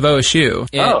campus of OSU.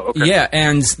 Okay. Yeah,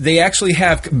 and they actually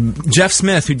have Jeff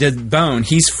Smith, who did Bone.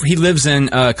 He lives in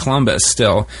Columbus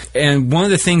still, and one of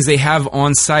the things they have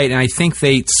on site, and I think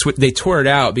they tore it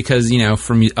out because,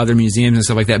 from other museums and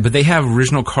stuff like that, but they have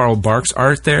original Carl Barks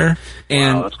art there,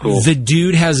 and that's cool. The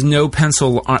dude has no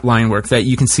pencil line work that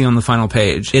you can see on the final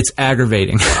page. It's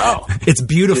aggravating. Wow. It's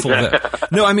beautiful though.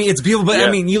 No, I mean, it's beautiful, but I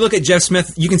mean, you look at Jeff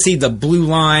Smith, you can see the blue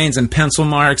lines and pencil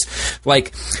marks,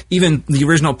 like even the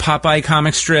original Popeye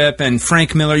comic strip and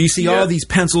Frank Miller, you see all these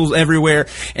pencils everywhere,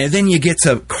 and then you get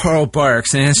to Carl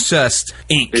Barks and it's just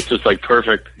ink. It's just like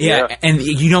perfect. Yeah, and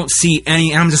you don't see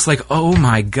any, and I'm just like, oh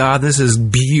my God, this is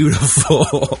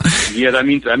beautiful. Yeah, that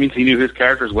means he knew his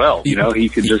characters well. He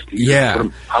could just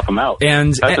pop them out.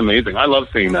 And that's amazing. I love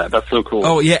seeing that. That's so cool.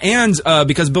 Oh yeah, and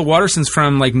because Bill Watterson's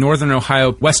from like northern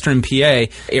Ohio, western PA,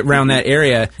 around that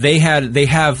area, they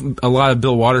have a lot of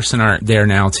Bill Watterson art there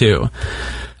now too.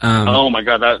 Oh my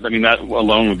God! That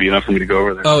alone would be enough for me to go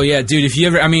over there. Oh yeah, dude! If you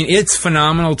ever, it's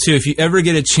phenomenal too. If you ever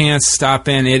get a chance, stop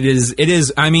in. It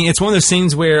is. I mean, it's one of those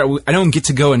things where I don't get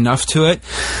to go enough to it.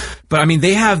 But, I mean,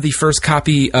 they have the first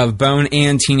copy of Bone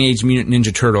and Teenage Mutant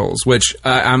Ninja Turtles, which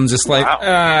I'm just like,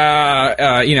 wow.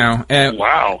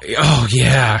 Wow. Oh,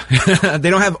 yeah. They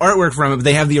don't have artwork from it, but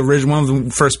they have the original, one of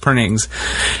the first printings.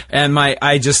 And I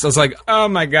was like, oh,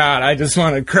 my God, I just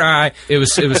want to cry. It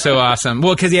was so awesome.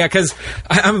 Well, because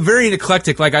I'm very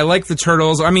eclectic. Like, I like the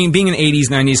Turtles. I mean, being an 80s,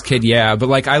 90s kid, but,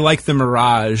 like, I like the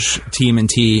Mirage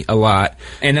TMNT a lot.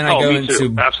 And then I go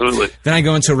into... Absolutely. Then I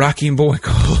go into Rocky and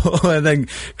Bullwinkle, and then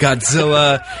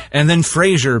Godzilla, and then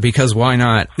Frasier, because why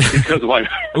not? Because why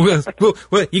not?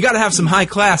 well, you got to have some high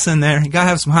class in there. You got to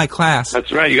have some high class.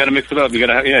 That's right. You got to mix it up. You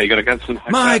got to get some.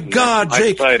 My God,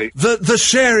 Jake, the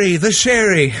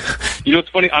sherry. You know what's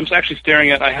funny? I'm actually staring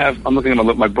at. I'm looking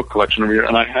at my book collection over here,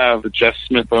 and I have the Jeff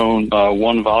Smith Bone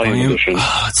one volume edition.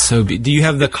 Oh, it's so beautiful. Do you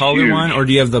have the color one, or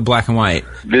do you have the black and white?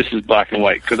 This is black and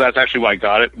white, because that's actually why I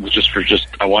got it. Was just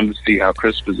I wanted to see how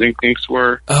crisp his inks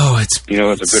were. Oh, it's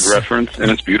a good reference,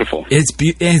 and it's beautiful.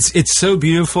 It's so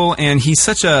beautiful, and he's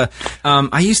such a.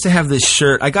 I used to have this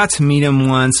shirt. I got to meet him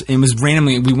once. It was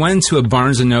randomly. We went into a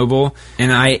Barnes and Noble,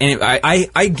 and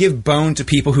I give Bone to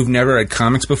people who've never read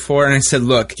comics before, and I said,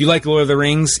 "Look, do you like Lord of the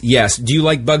Rings? Yes. Do you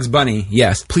like Bugs Bunny?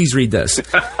 Yes. Please read this."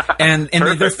 And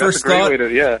their first thought,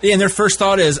 and their first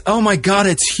thought is, "Oh my God,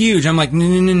 it's huge." I'm like,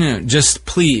 no, just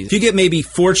please. If you get maybe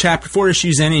 4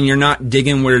 issues in, and you're not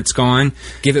digging where it's gone,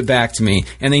 give it back to me.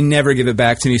 And they never give it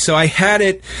back to me. So I had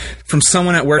it from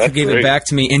someone at work who gave it back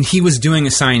to me, and he was doing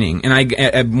a signing, and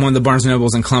at one of the Barnes and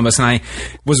Nobles in Columbus, and I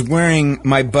was wearing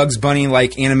my Bugs Bunny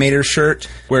like animator shirt,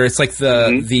 where it's like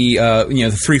the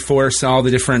 3/4, all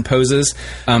the different poses.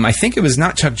 I think it was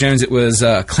not Chuck Jones, it was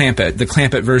Clampett, the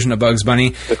Clampett version of Bugs Bunny.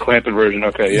 The Clampett version,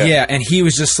 okay, yeah. Yeah, and he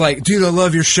was just like, dude, I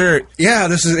love your shirt. Yeah,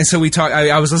 this is, and so we talked.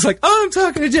 I was just like, oh, I'm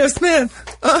talking to Jeff Smith.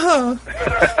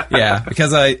 Yeah,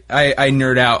 because I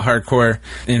nerd out hardcore.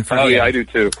 Yeah, I do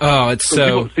too. Oh, it's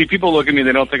so. People look at me,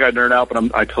 they don't think I nerd out,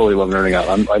 but I totally love nerding out.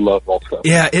 I love all stuff.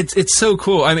 Yeah, it's so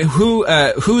cool. I mean,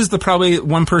 who's the probably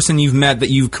one person you've met that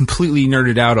you've completely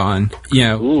nerded out on?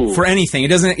 For anything.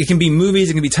 It can be movies,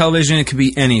 it can be television, it could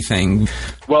be anything.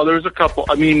 Well, there's a couple.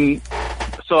 I mean,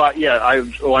 So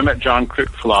I met John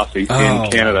Crick-Flossie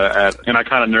in Canada and I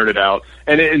kind of nerded out.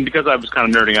 And because I was kind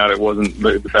of nerding out, it wasn't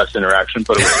the best interaction,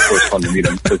 but it was of course fun to meet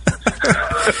him.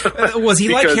 Was he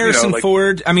like Harrison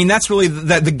Ford? I mean, that's really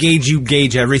the gauge you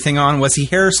gauge everything on. Was he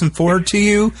Harrison Ford to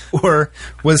you, or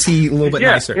was he a little bit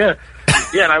nicer? Yeah.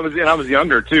 Yeah, and I was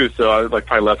younger too, so I was like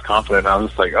probably less confident. I was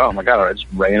just like, oh my god, I just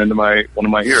ran into one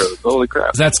of my heroes. Holy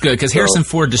crap! That's good because Harrison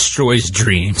Ford destroys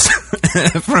dreams.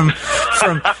 from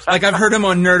like I've heard him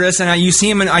on Nerdist, and you see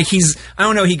him, and I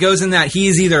don't know. He goes in that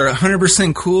he's either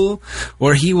 100% cool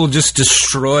or he will just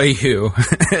destroy you.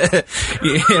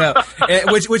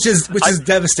 Which is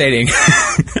devastating.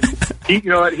 You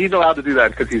know what? He's allowed to do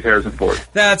that because he's Harrison Ford.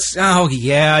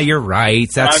 You're right.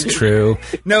 That's true.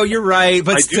 No, you're right,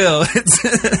 but still.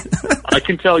 I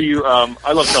can tell you,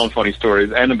 I love telling funny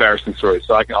stories and embarrassing stories,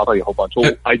 so I'll tell you a whole bunch.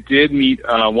 Well, I did meet,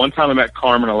 one time I met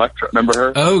Carmen Electra. Remember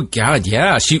her? Oh, God,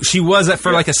 yeah. She was,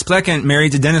 for like a second,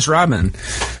 married to Dennis Rodman.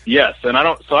 Yes, and I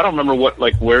don't remember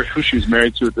who she was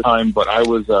married to at the time, but I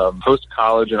was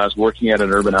post-college, and I was working at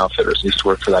an Urban Outfitters. I used to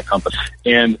work for that company.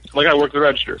 And, I worked the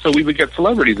register. So we would get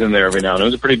celebrities in there every now and then.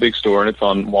 It was a pretty big store, and it's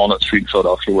on Walnut Street in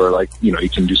Philadelphia where, you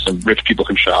can do some rich people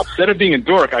can shop. Instead of being a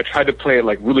dork, I tried to play it,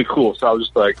 really cool. So I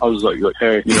was like,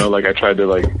 hey, I tried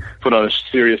to, put on a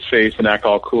serious face and act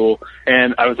all cool.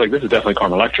 And I was like, this is definitely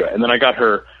Carmen Electra. And then I got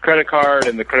her credit card,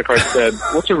 and the credit card said,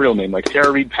 what's her real name? Like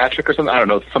Tara Reid Patrick or something? I don't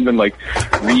know. Something like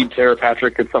Reid Tara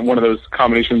Patrick. It's one of those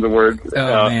combinations of words.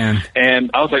 Oh, man.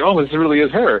 And I was like, oh, this really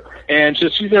is her. And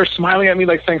she's there smiling at me,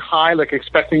 saying hi,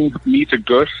 expecting me to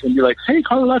gush and be like, hey,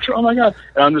 Carmen Electra, oh my God.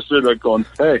 And I'm just there, going,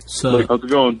 hey, how's it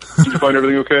going? Did you find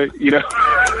everything okay?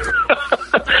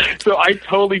 So I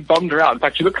totally bummed her out. In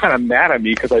fact, she looked kind of mad at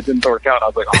me because I didn't work out. I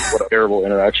was like, oh, what a terrible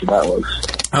interaction that was.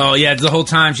 Oh, yeah, the whole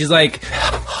time she's like,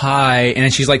 hi, and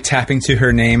then she's tapping to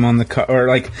her name on the car, or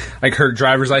like her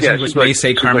driver's license, which may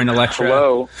say Carmen Electra.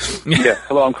 Hello. Yeah,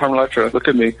 hello, I'm Carmen Electra. Look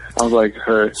at me. I was like,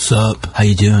 hey. Sup? How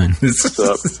you doing?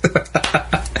 Sup?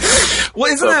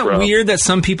 Well, isn't that weird that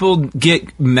some people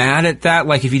get mad at that?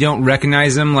 If you don't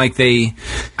recognize them, I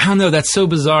don't know, that's so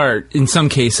bizarre in some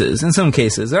cases. It is,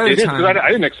 because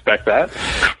I didn't expect that.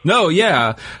 No,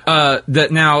 yeah.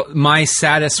 Now, my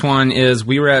saddest one is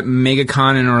we were at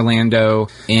MegaCon in Orlando,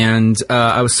 and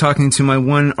I was talking to my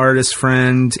one artist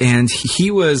friend, and he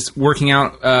was working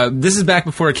out. This is back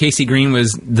before Casey Green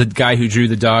was the guy who drew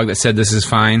the dog that said this is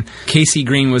fine. Casey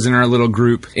Green was in our little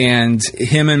group, and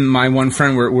him and my one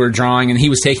friend were drawing, and he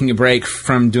was taking a break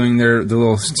from doing the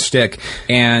little shtick.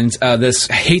 And this,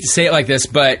 I hate to say it like this,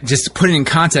 but just to put it in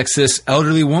context, this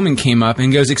elderly woman came up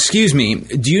and goes, excuse me,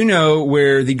 do you know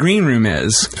where the green room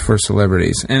is for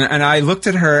celebrities? And I looked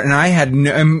at her, and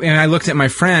and I looked at my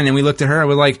friend, and we looked at her, and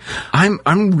we're like,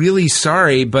 I'm really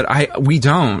sorry, but we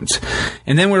don't.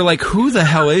 And then we're like, who the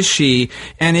hell is she?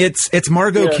 And it's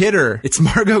Margot Kidder. It's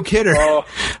Margot Kidder.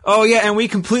 Oh yeah, and we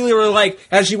completely were like,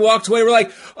 as she walked away, we're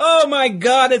like, oh my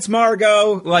God, it's Margot.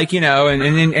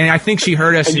 And I think she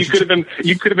heard us. And you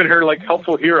could have been her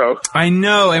helpful hero. I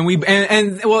know, and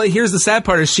well, here's the sad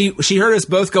part is she heard us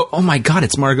both go, oh my God,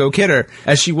 it's Margot Kidder,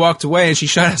 as she walked away, and she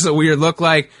shot us a weird look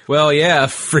like, well, yeah,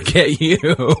 forget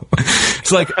you.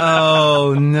 It's like,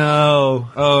 oh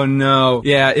no.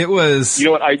 Yeah, it was. You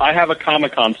know what? I have a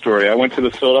Comic-Con story. I went to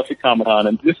the Philadelphia Comic-Con,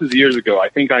 and this is years ago. I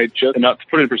think not to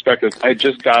put it in perspective, I had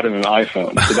just gotten an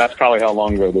iPhone. So that's probably how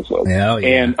long ago this was. Hell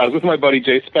yeah. And I was with my buddy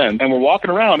Jay Spence, and we're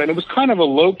walking around, and it was kind of a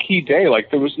low-key day.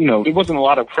 There was, there wasn't a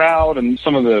lot of crowd, and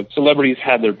some of the celebrities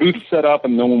had their booths set up,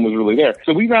 and no one was really there.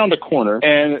 So we round a corner,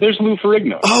 and there's Lou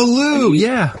Ferrigno. Oh, Lou,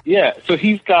 yeah. Yeah, so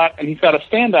he's got a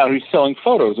standout who's selling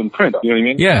photos and print. You know what I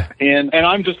mean? Yeah. And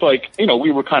I'm just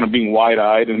we were kind of being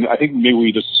wide-eyed, and I think maybe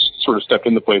we just sort of stepped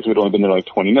in the place. We'd only been there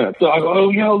 20 minutes. So I go,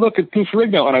 oh, look, it's Lou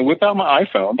Ferrigno. And I whip out my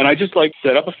iPhone, and I just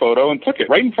set up a photo and took it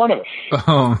right in front of him.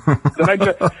 Oh. Then I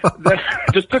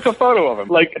just took a photo of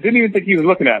him. I didn't even think he was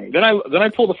looking at me. Then I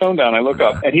pull the phone down, I look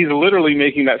up, and he's literally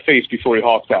making that face before he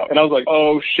hawks out. And I was like,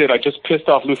 oh shit, I just pissed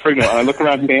off Lou Ferrigno. And I look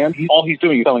around, and all he's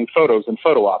doing is selling photos and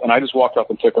photo op. And I just walked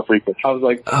up and took a free picture. I was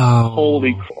like,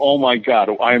 oh my God,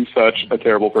 I am such a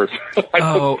terrible person.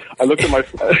 I looked at my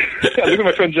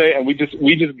friend Jay, and we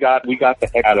got the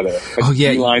heck out of there.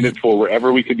 We lined it for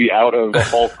wherever we could be out of the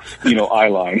Hulk, eye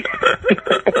line.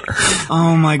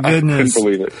 Oh my goodness. I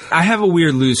couldn't believe it. I have a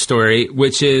weird Lou story,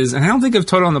 which is, and I don't think I've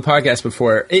told it on the podcast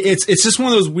before. It's just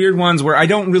one of those weird ones where I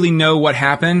don't really know what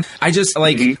happened. I just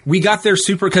we got there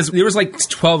because there was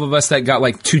 12 of us that got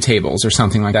 2 tables or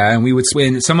something like that, and we would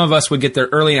swing. Some of us would get there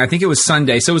early, and I think it was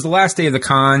Sunday, so it was the last day of the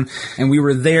con, and we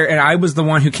were there, and I was the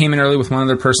one who came in early with one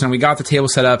other person, and we got the table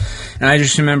set up, and I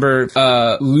just remember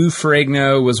Lou Lou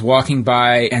Ferrigno was walking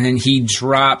by, and then he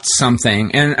dropped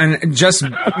something, and just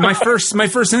my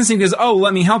first instinct is, oh,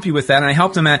 let me help you with that, and I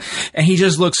helped him and he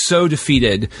just looked so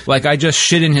defeated, like I just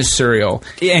shit in his cereal,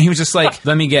 and he was just like,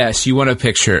 let me guess, you want a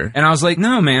picture? And I was like,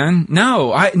 no, man, no,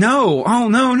 like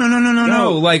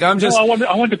I'm just, I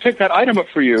wanted to pick that item up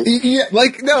for you. Yeah,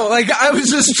 like no, like I was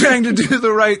just trying to do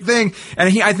the right thing,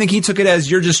 and I think he took it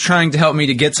as you're just trying to help me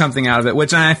to get something out of it,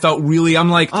 which I felt really, I'm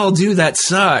like, oh, dude, that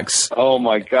sucks. Oh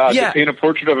my god, to paint a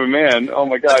portrait of a man. Oh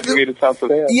my god, you made it sound so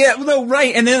bad. Yeah, no,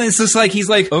 right. And then it's just like he's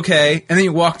like, okay, and then he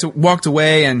walked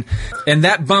away, and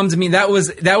that bummed me. That was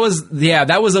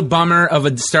a bummer of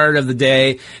a start of the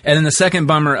day. And then the second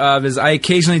bummer of is I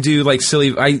occasionally do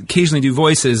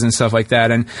voices and stuff like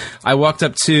that. And I walked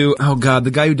up to, oh god,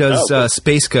 the guy who does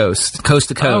Space Coast to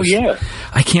Coast. Oh yeah,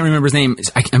 I can't remember his name.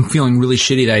 I'm feeling really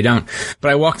shitty that I don't.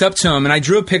 But I walked up to him and I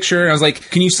drew a picture. And I was like,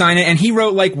 can you sign it? And he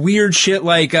wrote like weird shit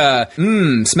like,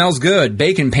 smells good,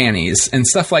 bacon panties and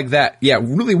stuff like that. Yeah,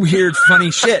 really weird,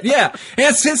 funny shit. Yeah,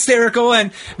 it's hysterical.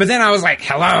 But then I was like,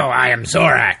 hello, I am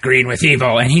Zorak, green with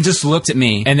evil. And he just looked at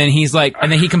me, and then he's like,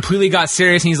 and then he completely got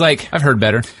serious, and he's like, I've heard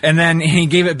better. And then he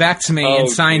gave it back to me and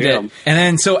signed it. And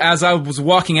then so as I was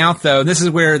walking out, though, this is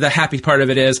where the happy part of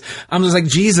it is. I'm just like,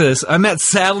 Jesus, I met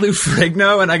Sad Lou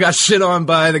Ferrigno, and I got shit on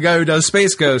by the guy who does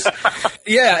Space Ghost.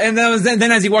 Yeah, and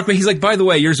then as he walked away, he's like, by the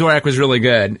way, your Zorak was really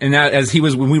good. And that as he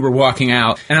was when we were walking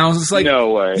out, and I was just like,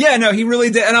 no way. Yeah, no, he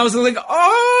really did. And I was like,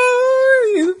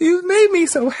 oh, you made me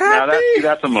so happy. Now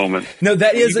that's a moment. No,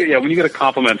 that is. When you get a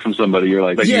compliment from somebody, you're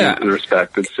like you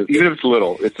respect. It's just, even if it's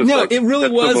little. It's just no, it really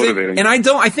was. So motivating. And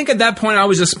I think at that point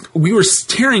we were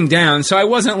tearing down, so I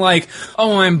wasn't like,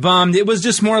 oh, I'm bummed. It was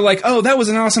just more like, oh, that was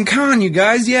an awesome con, you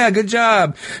guys. Yeah, good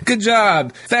job.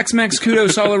 Fax Max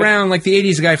kudos all around, like the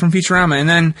 80s guy from Futurama.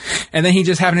 And then he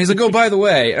just happened. He's like, oh, by the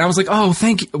way. And I was like, oh,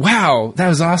 thank you. Wow, that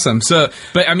was awesome. So,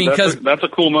 but I mean, because that's a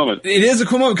cool moment. It is a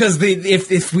cool moment because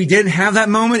if we didn't have that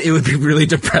moment, it would be really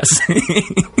depressing.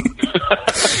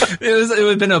 It would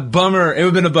have been a bummer. It would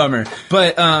have been a bummer.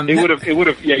 But it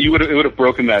would have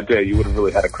broken that day. You would have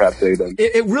really had a crap day then.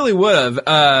 It really would have.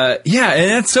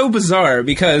 And that's so bizarre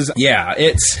because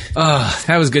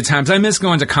that was good times. I miss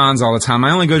going to cons all the time.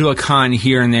 I only go to a con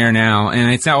here and there now,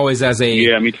 and it's always as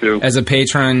a me too. As a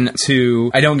patron.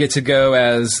 I don't get to go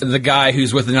as the guy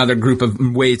who's with another group of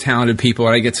way talented people,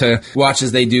 and I get to watch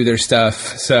as they do their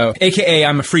stuff. So, AKA,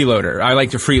 I'm a freeloader. I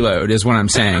like to freeload, is what I'm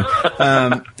saying.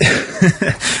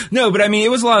 No, but I mean, it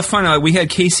was a lot of fun. We had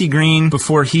Casey Green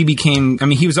before he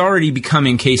was already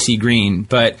becoming Casey Green,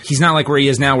 but he's not like where he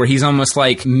is now, where he's almost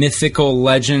like mythical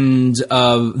legend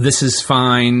of This Is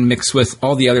Fine mixed with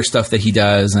all the other stuff that he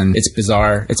does, and it's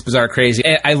bizarre. It's bizarre crazy.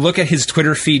 I look at his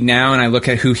Twitter feed now, and I look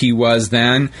at who he was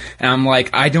then, and I'm like,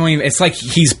 it's like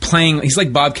he's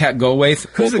like Bobcat Goldthwait.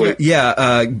 Who's the guy?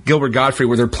 Yeah, Gilbert Gottfried,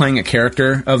 where they're playing a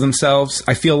character of themselves,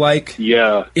 I feel like.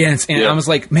 Yeah. And I was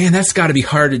like, man, that's got to be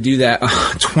hard to do that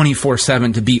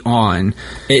 24/7 to be on.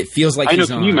 It feels like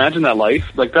he's on. Can you imagine that life?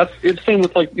 Like it's the same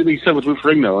with like you said with Lou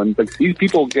Ferrigno, and like these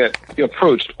people get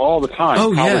approached all the time.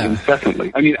 Oh yeah,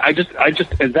 incessantly. I mean, I just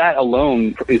and that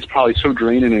alone is probably so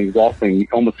draining and exhausting. You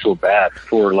almost feel bad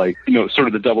for sort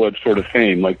of the double-edged sword of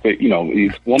fame. Like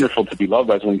it's wonderful to be loved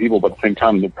by so many people, but at the same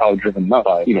time they're probably driven nuts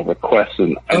by requests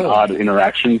and odd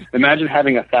interactions. Imagine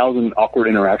having 1,000 awkward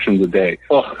interactions a day.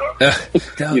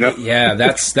 Yeah,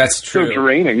 that's true. So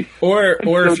draining. Or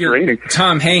if you're draining.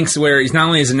 Tom Hanks, where he's not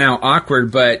only is it now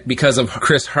awkward, but because of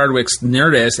Chris Hardwick's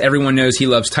Nerdist, everyone knows he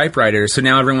loves typewriters. So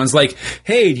now everyone's like,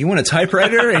 "Hey, do you want a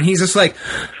typewriter?" And he's just like,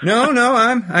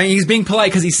 "No, he's being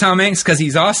polite because he's Tom Hanks because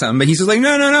he's awesome." But he's just like,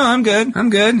 "No, I'm good.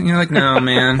 And you're like, "No,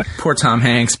 man, poor Tom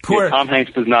Hanks. Tom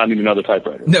Hanks does not need another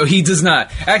typewriter. No, he does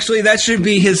not. Actually, that should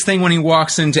be his thing when he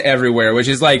walks into everywhere, which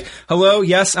is like, "Hello,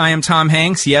 yes, I am Tom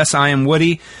Hanks. Yes, I am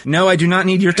Woody. No, I do not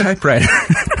need your typewriter."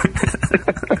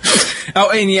 Oh,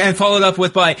 and followed up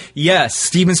with yes,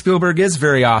 Steven Spielberg is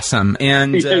very awesome.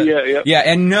 And yeah,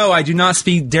 and no, I do not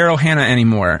speak Daryl Hannah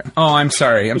anymore. Oh, I'm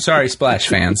sorry, Splash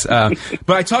fans. But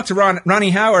I talked to Ronnie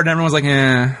Howard, and everyone's like,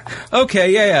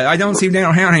 okay, yeah, I don't see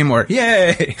Daryl Hannah anymore.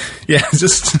 Yay! Yeah,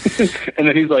 just. And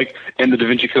then he's like, and the Da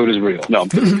Vinci Code is real. No, I'm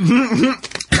kidding.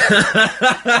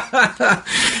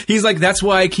 He's like, that's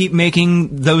why I keep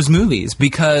making those movies,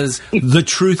 because the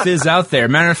truth is out there.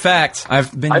 Matter of fact, I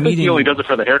think he only does it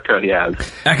for the haircut he has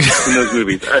in those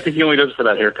movies. I think he only does it for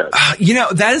that haircut.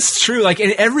 That is true. Like,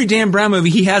 in every Dan Brown movie,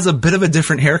 he has a bit of a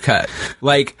different haircut.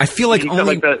 Like, I feel like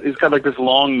he's got like this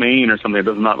long mane or something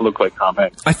that does not look like Tom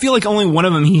Hanks. I feel like only one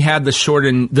of them he had the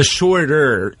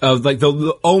shorter of like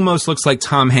the almost looks like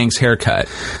Tom Hanks haircut.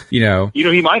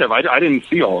 He might have. I didn't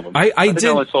see all of them. I did. I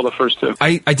only saw the first two.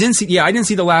 I didn't see. Yeah, I didn't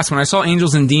see the last last one. I saw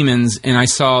Angels and Demons, and I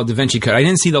saw Da Vinci Code. I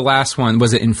didn't see the last one.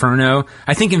 Was it Inferno?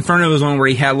 I think Inferno was one where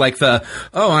he had like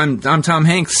I'm Tom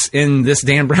Hanks in this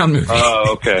Dan Brown movie.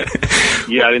 Oh, okay.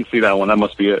 Yeah, I didn't see that one. That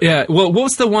must be it. Yeah. Well,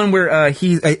 what's the one where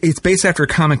it's based after a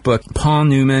comic book? Paul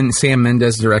Newman, Sam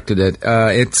Mendes directed it.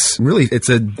 It's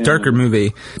a darker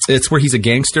movie. It's where he's a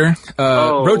gangster.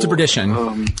 Road to Perdition.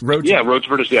 Road to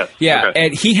Perdition. Yes. Yeah, okay.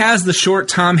 And he has the short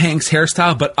Tom Hanks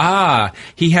hairstyle, but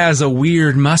he has a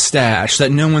weird mustache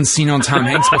that no one's seen on Tom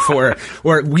Hanks before,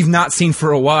 or we've not seen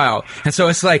for a while. And so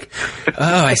it's like,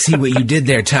 I see what you did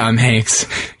there, Tom Hanks.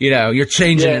 You're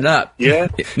changing it up. Yeah.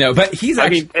 No, but he's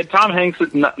actually... I mean, Tom Hanks,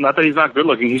 not that he's not good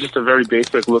looking, he's just a very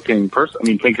basic looking person. I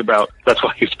mean, think about, that's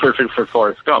why he's perfect for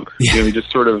Forrest Gump. Yeah. He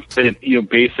just sort of,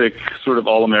 basic, sort of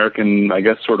all-American, I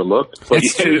guess, sort of look. But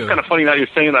it's kind of funny that you're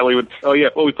saying that.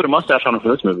 We put a mustache on him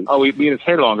for this movie. We made his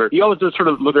hair longer. He always does sort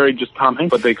of look very just Tom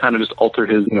Hanks, but they kind of just altered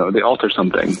his, they alter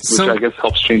something, which I guess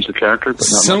helps change the character. But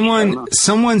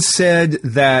someone said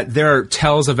that there are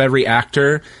tells of every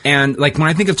actor, and like when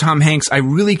I think of Tom Hanks, I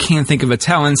really can't think of a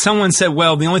tell. And someone said,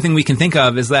 well, the only thing we can think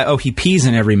of is that he pees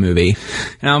in every movie.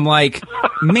 And I'm like,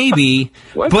 maybe,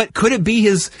 but could it be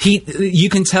you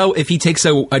can tell if he takes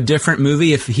a different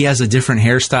movie, if he has a different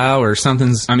hairstyle or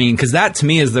something's, because that to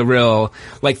me is the real,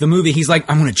 like the movie, he's like,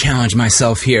 I'm going to challenge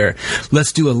myself here.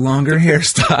 Let's do a longer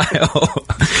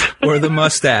hairstyle or the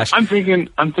mustache. I'm thinking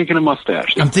a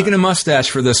mustache. I'm thinking a mustache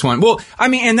for this one. Well,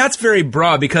 and that's very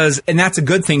broad and that's a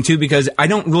good thing too, because I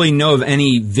don't really know of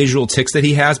any visual tics that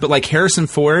he has, but like Harrison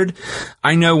Ford,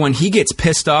 I know when he gets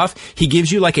pissed off, he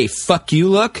gives you like a fuck you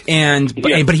look,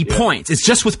 but he points. It's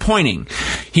just with pointing.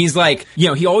 He's like,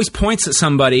 he always points at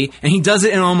somebody, and he does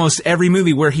it in almost every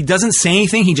movie where he doesn't say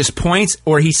anything, he just points,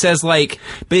 or he says like,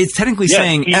 but it's technically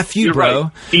saying F you, bro.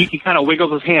 Right. He kind of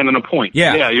wiggles his hand in a point.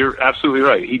 Yeah, you're absolutely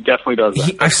right. He definitely does that.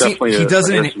 He does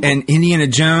it in Indiana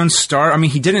Jones,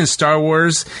 he did it in Star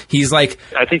Wars. He's like,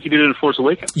 I think he did it in Force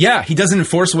Awakens. Yeah, he does it in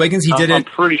Force Awakens. He did it. I'm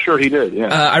pretty sure he did. Yeah,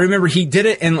 I remember he did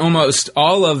it in almost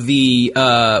all of the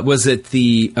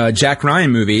Jack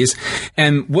Ryan movies,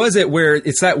 and was it where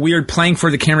it's that weird playing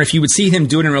for the camera? If you would see him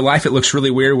do it in real life, it looks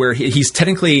really weird. Where he's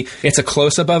technically, it's a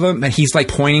close up of him, and he's like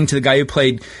pointing to the guy who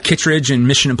played Kittredge in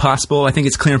Mission Impossible. I think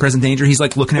it's Clear and Present Danger. He's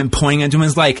like looking at him, pointing at him, and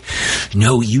is like,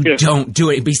 "No, you don't do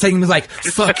it." But he's taking him like,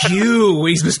 "Fuck you."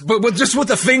 He's just with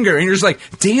the finger, and you're just like,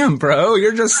 "Damn, bro,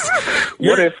 you're just."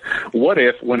 What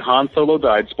if when Han Solo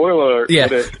died? Spoiler alert. Yeah.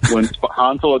 What if when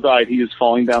Han Solo died, he was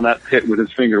falling down that pit with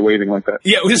his finger waving like that?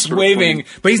 Yeah, just waving,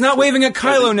 but he's not waving at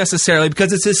Kylo necessarily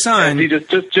because it's his son. He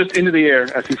just into the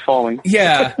air as he's falling.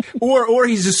 Yeah, or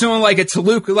he's just doing like it to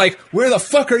Luke, like, "Where the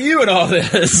fuck are you in all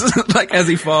this?" Like as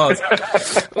he falls.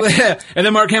 And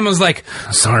then Mark Hamill's like,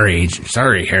 "Sorry,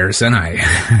 Harrison,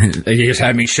 you just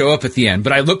had me show up at the end,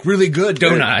 but I look really good,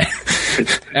 don't I?"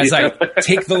 As I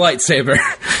take the lightsaber.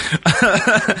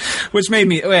 Which made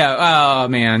me, oh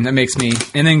man, that makes me,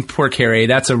 and then poor Carrie,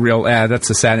 that's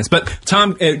a sadness. But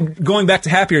Tom, going back to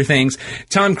happier things,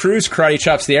 Tom Cruise karate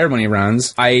chops the air when he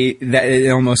runs. That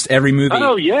in almost every movie.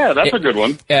 Oh yeah, that's a good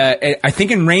one. I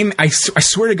think in Rain, I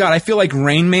swear to God, I feel like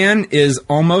Rain Man is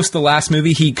almost the last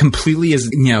movie he completely is,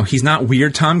 he's not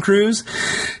weird Tom Cruise.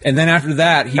 And then after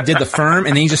that, he did The Firm,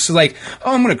 and then he's just like,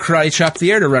 I'm going to karate chop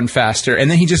the air to run faster. And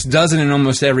then he just does it in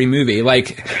almost every movie.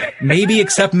 Like, maybe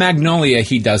except Magnolia,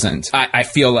 he doesn't. I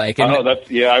feel like. And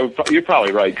you're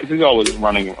probably right, because he's always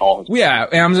running all his... Yeah,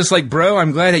 and I'm just like, bro,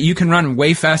 I'm glad that you can run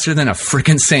way faster than a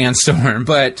freaking sandstorm,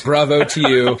 but bravo to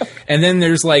you. And then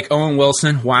there's like Owen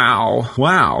Wilson. Wow.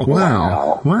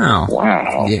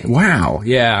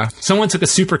 Yeah. Someone took a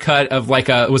supercut of like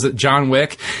was it John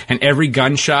Wick, and every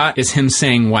gunshot is him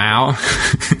saying wow.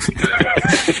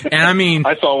 And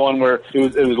I saw one where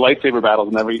it was lightsaber battles,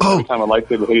 and every time a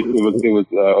lightsaber hit, it was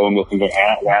Owen Wilson going,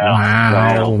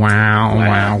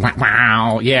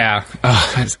 wow. Yeah.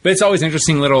 But it's always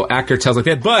interesting little actor tells like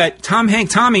that. But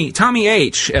Tommy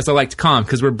H, as I like to call him,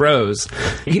 because we're bros,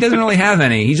 he doesn't really have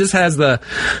any. He just has I'm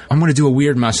going to do a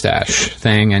weird mustache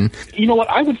thing. And you know what?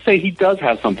 I would say he does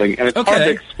have something, and it's hard to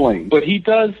explain. But he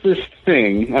does this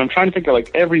thing, and I'm trying to think of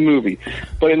like every movie.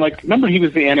 But remember he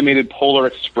was the animated Polar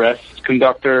Express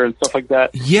conductor and stuff like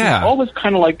that? Yeah. He always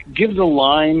kind of like gives a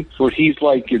line where he's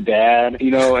like your dad,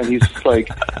 and he's just like,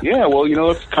 yeah, well,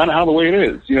 that's kind of how the way it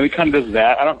is. He kind of does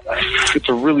that. It's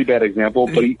a really bad example,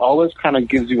 but he always kind of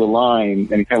gives you a line,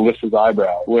 and he kind of lifts his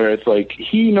eyebrow, where it's like,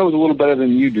 he knows a little better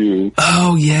than you do.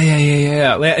 Oh,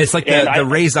 yeah. It's like the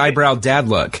raised eyebrow dad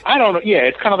look. I don't know. Yeah,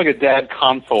 it's kind of like a dad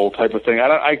console type of thing.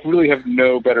 I really have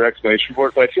no better explanation consideration for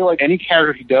it, but I feel like any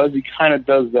character he does, he kind of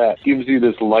does that. Gives you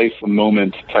this life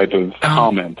moment type of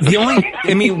comment.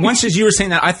 Once as you were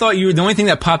saying that, I thought the only thing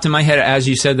that popped in my head as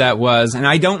you said that was, and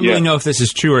I don't really know if this is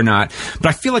true or not, but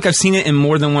I feel like I've seen it in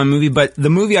more than one movie, but the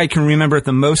movie I can remember it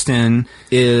the most in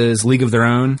is League of Their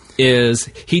Own.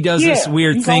 He does this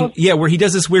weird thing, where he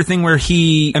does this weird thing where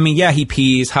he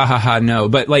pees, ha ha ha, no,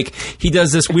 but like, he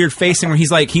does this weird facing where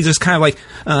he's just kind of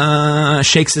like,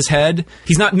 shakes his head.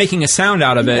 He's not making a sound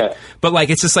out of it, but like,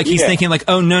 it's just like he's thinking like,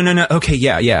 oh, no, okay,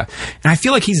 yeah. And I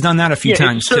feel like he's done that a few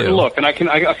times too. Look, and I can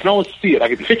always see it.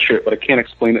 I can picture it, but I can't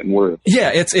explain it in words.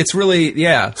 Yeah, it's really,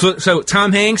 So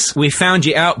Tom Hanks, we found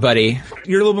you out, buddy.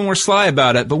 You're a little bit more sly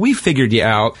about it, but we figured you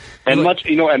out. And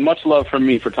much love from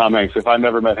me for Tom Hanks. If I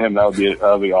never met him, that would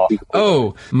be awesome.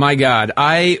 Oh my God!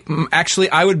 I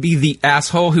would be the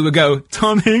asshole who would go,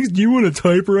 Tom Hanks, do you want a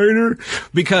typewriter?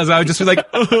 Because I would just be like,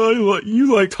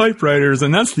 you like typewriters,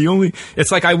 and that's the only.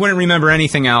 It's like I wouldn't remember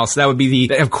anything else. That would be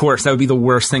the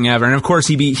worst thing ever. And of course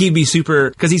he'd be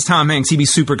super, because he's Tom Hanks. He'd be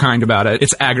super kind about it.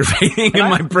 It's aggravating in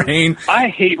my brain. I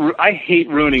hate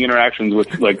ruining interactions with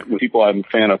people I'm a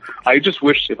fan of. I just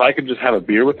wish if I could just have a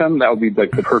beer with them, that would be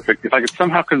like the perfect. If I could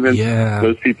somehow convince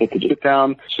those people to sit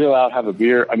down, chill out, have a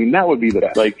beer, I mean, that would be the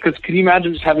best. Like, because can you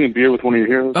imagine just having a beer with one of your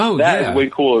heroes? Oh, that is way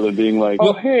cooler than being like,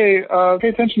 oh, hey, pay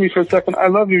attention to me for a second. I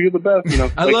love you. You're the best. You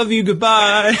know, I love you.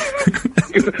 Goodbye.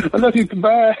 I love you.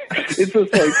 Goodbye. It's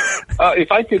just like,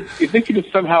 if they could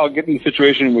just somehow get in a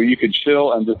situation where you could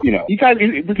chill and just, you guys,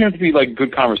 it doesn't have to be like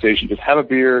good conversation. Just have a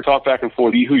beer, talk back and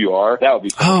forth, be who you are. That would be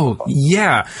fun.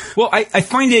 Yeah. Well, I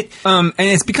find it, and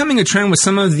it's becoming a trend with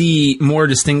some of the more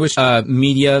distinguished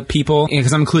media people,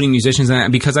 because I'm including musicians in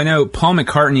that, because I know Paul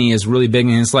McCartney is really big,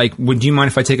 and it's like, would you mind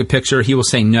if I take a picture? He will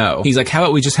say no. He's like, how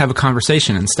about we just have a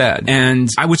conversation instead? And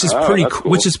which is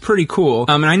pretty cool.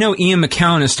 And I know Ian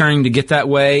McKellen is starting to get that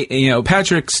way.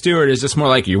 Patrick Stewart is just more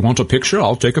like, you want a picture?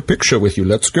 I'll take a picture with you.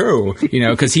 Let's go.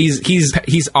 Because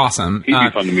he's awesome. He'd be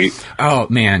fun to meet. Oh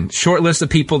man, short list of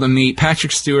people to meet.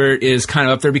 Patrick Stewart is kind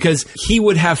of up there because he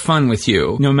would have fun with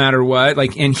you no matter what.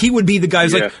 Like, and he would be the guy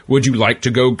who's like, would you like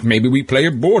to go? Maybe we play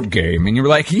a board game, and you're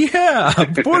like, yeah,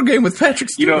 board game with Patrick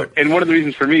Stewart. And one of the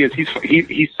reasons for me is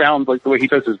he sounds like the way he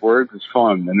says his words is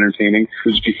fun and entertaining. It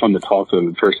would just be fun to talk to him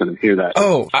in person and hear that.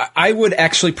 Oh, I would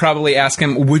actually probably ask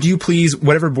him, would you please,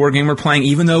 whatever board game we're playing,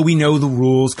 even though we know the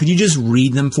rules, could you just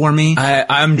read them for me?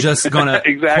 I'm just gonna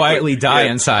quietly die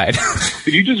inside.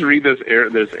 Could you just read this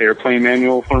airplane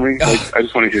manual for me? Like, I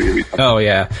just want to hear you read something. Oh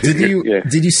yeah.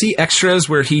 Did you see Extras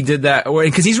where he did that?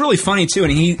 Because he's really funny too,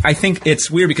 and I think it's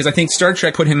weird because I think Star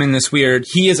Trek put him in this weird.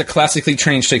 He is a classically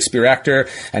trained Shakespeare actor,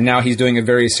 and now he's doing a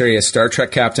very serious Star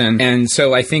Trek captain. And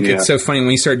so I think it's so funny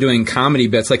when he started doing comedy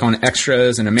bits like on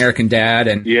Extras and American Dad,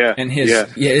 and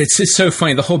it's just so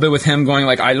funny, the whole bit with him going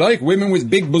like, I like women with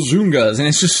big bazoongas, and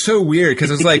it's just so weird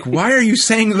because it's like, why are you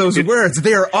saying those words?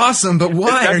 They are awesome, but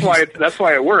why? That's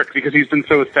why it works, because he's been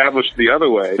so established the other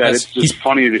way that it's just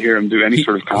funny to hear him do any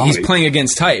sort of comedy. He's playing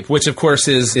against type, which of course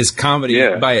is comedy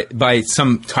by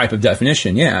some type of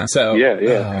definition. Yeah. So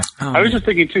I was just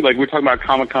thinking too, like we're talking about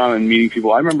Comic-Con and meeting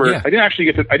people. I remember I didn't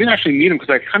actually meet him because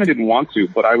I kind of didn't want to,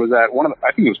 but I was at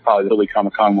I think it was probably the Philly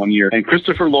Comic-Con one year, and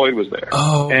Christopher Lloyd was there.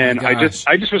 Oh, and I just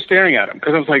was staring at him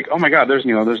because I was like, oh my God, there's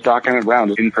Doc Emmett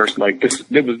Brown in person. Like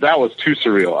that was too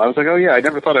surreal. I was like, oh yeah, I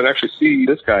never thought I'd actually see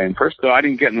this guy in person. So I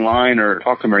didn't get in line or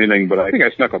talk to him or anything, but I think I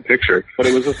snuck a picture. But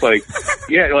it was just like,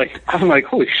 I'm like,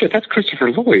 holy shit, that's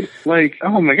Christopher Lloyd. Like,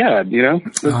 oh my God,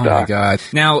 This Doc. My God.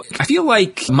 Now, I feel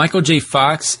like Michael J.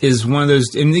 Fox is one of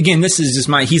those, and again, this is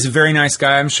just he's a very nice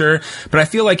guy, I'm sure, but I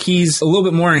feel like he's a little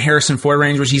bit more in Harrison Ford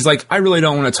range, which he's like, I really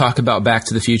don't want to talk about Back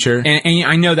to the Future. And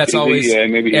I know that's always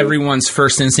everyone's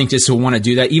first instinct is to want to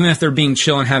do that. Even if they're being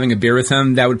chill and having a beer with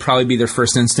him, that would probably be their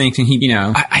first instinct. And he,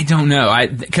 I don't know.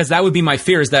 Because that would be my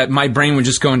fear, is that my brain would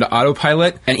just go into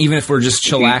autopilot. And even if we're just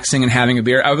chillaxing and having a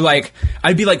beer,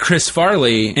 I'd be like Chris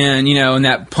Farley and, in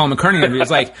that Paul McCartney interview.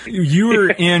 It's like, you were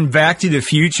in Back to the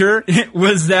Future?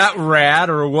 Was that rad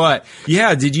or what?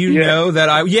 Yeah, did you know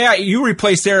that you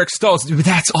replaced Eric Stoltz.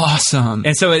 That's awesome.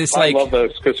 And so it's like, I love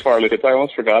those Chris Farley bits. I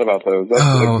almost forgot about those.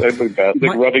 That's the best.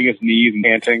 Like rubbing his knees and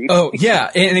panting. Oh, yeah.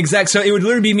 And exact. So it would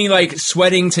literally be me like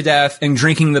sweating to death and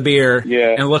drinking the beer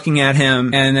and looking at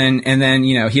him. And then,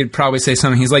 he'd probably say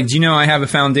something. He's like, do you know I have a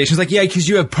foundation? He's like, yeah, because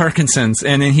you have Parkinson's.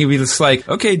 And then he'd be just like,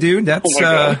 okay, dude, that's,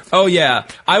 yeah.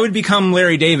 I would become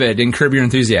Larry David in Curb Your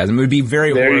Enthusiasm. It would be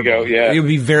very horrible. There you go, yeah. It would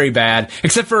be very bad.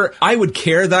 Except for, I would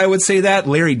care that I would say that.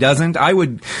 Larry doesn't. I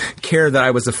would care that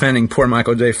I was offending poor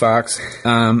Michael J. Fox.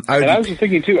 I was just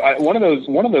thinking too, one of those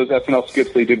SNL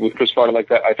skits they did with Chris Farley like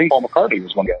that, I think Paul McCartney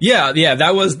was one guy. Yeah,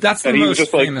 that's the most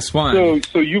famous one.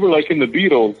 So you were like in the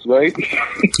Beatles, right?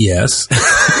 Yes.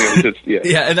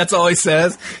 Yeah, and that's all he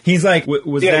says. He's like,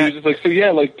 was that? He was just like, so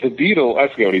yeah, like the Beatles. I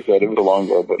forget what he said. It was a long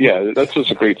ago, but yeah, that's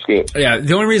just a great skit. Yeah,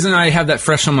 the only reason I have that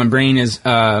fresh on my brain is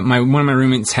one of my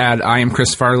roommates had I Am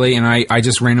Chris Farley, and I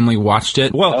just randomly watched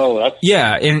it. Well,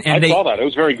 yeah, and I saw that. It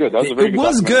was very good. That was a very good. It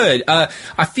was good.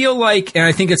 I feel like, and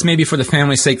I think it's maybe for the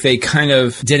family's sake, they kind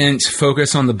of didn't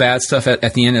focus on the bad stuff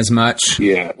at the end as much.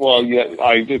 Yeah, well, yeah,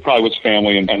 it probably was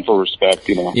family and for respect,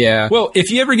 you know. Yeah. Well,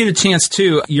 if you ever get a chance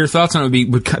too, your thoughts on it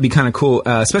would be kind of cool,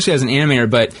 especially as an animator.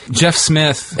 But Jeff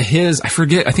Smith, I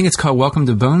forget, I think it's called Welcome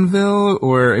to Boneville,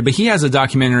 but he has a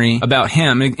documentary about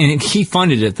him, and he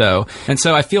funded it though, and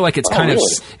so I feel like it's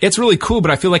it's really cool,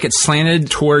 but I feel like it's slanted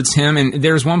towards him. And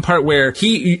there's one part where do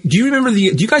you remember do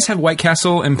you guys have White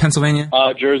Castle in Pennsylvania?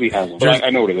 Jersey has them, but I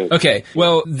know what it is. Okay,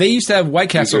 well, they used to have White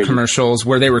Castle commercials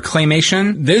where they were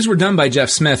claymation. Those were done by Jeff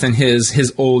Smith and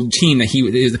his old team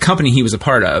the company he was a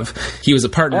part of. He was a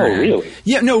partner. Oh, really?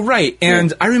 Yeah, no, right.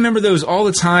 And I remember those all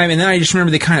the time, and then I just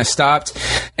remember they kind of stopped.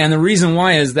 And the reason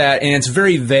why is that, and it's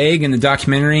very vague in the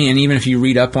documentary, and even if you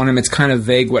read up on him, it's kind of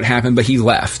vague what happened, but he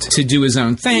left to do his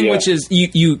own thing, which is,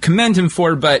 you commend him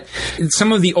for, but in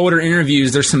some of the older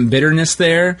interviews, there's some bitterness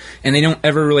there, and they don't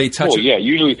ever really touch it. Yeah,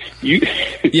 usually,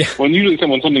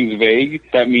 when something's vague,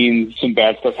 that means some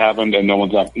bad stuff happened, and no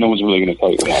one's really going to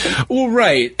tell you what happened. Well,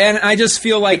 right. And I just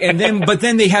feel like, but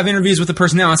then they have interviews with the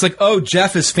person now. It's like, oh,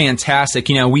 Jeff is fantastic.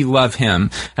 You know, we love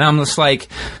him. And I'm just like,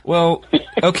 well,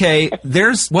 okay,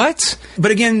 there's what?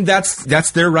 But again,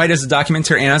 that's their right as a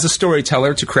documenter and as a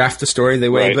storyteller to craft the story the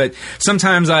way. Right. But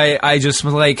sometimes I just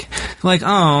like,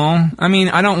 oh, I mean,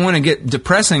 I don't want to get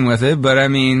depressing with it, but I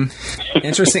mean,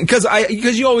 interesting.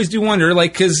 Because you always do wonder,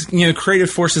 like, because, you know, creative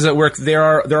forces at work,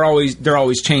 they're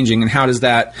always changing. And how does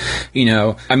that, you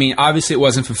know, I mean, obviously it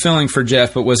wasn't fulfilling for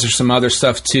Jeff, but was there some other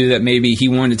stuff too that maybe he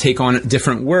wanted to take on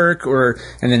different work,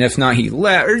 and then if not, he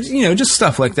left, or, you know, just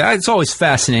stuff like that. It's always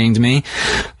fascinating to me.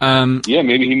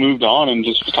 Maybe he moved on and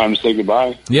just was time to say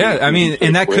goodbye. Yeah, I mean,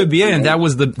 and that could be it. And that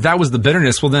was the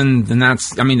bitterness. Well, then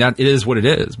that's, I mean, that it is what it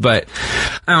is. But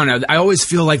I don't know. I always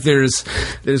feel like there's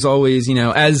always, you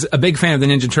know, as a big fan of the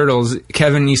Ninja Turtles,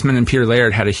 Kevin Eastman and Peter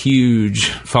Laird had a huge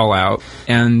fallout.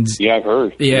 And yeah, I've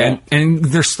heard. Yeah, and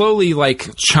they're slowly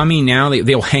like chummy now.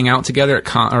 They'll hang out together at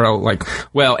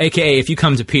AKA if you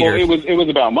come to Peter. Well, it was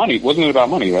about money. Wasn't it about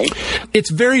money, right? It's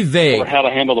very vague. Or how to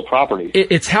handle the property.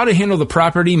 It's how to handle the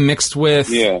property mixed with.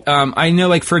 Yeah. I know,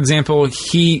 like, for example,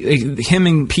 Kevin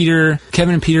and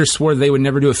Peter swore they would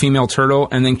never do a female turtle,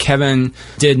 and then Kevin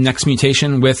did Next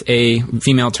Mutation with a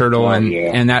female turtle,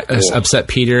 and that upset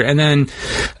Peter. And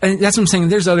that's what I'm saying.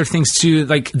 There's other things too,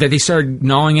 like that they started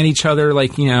gnawing at each other.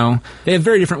 Like, you know, they have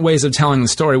very different ways of telling the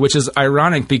story, which is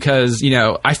ironic because, you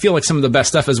know, I feel like some of the best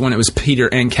stuff is when it was Peter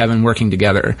and Kevin working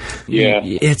together. Yeah.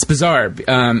 It's bizarre.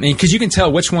 Because you can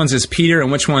tell which one's is Peter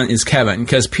and which one is Kevin.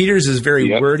 Because Peter's is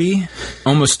very wordy,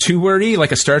 almost too wordy,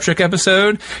 like a Star Trek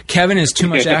episode. Kevin is too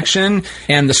much action,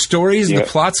 and the stories, the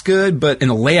plot's good, and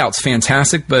the layout's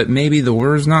fantastic, but maybe the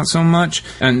words not so much.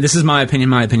 And this is my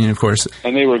opinion, of course.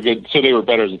 And they were good, so they were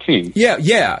better as a team. Yeah.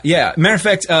 Matter of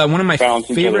fact, one of my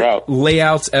favorite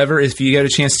layouts ever, if you get a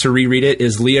chance to reread it,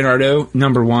 is Leonardo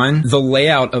 #1. The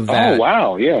layout of that. Oh,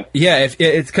 wow, yeah. Yeah,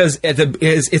 it's because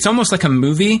it's almost like a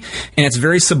movie, and it's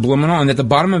very subliminal, and at the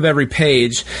bottom of every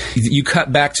page, you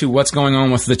cut back to what's going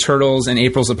on with the Turtles in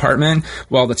April's apartment,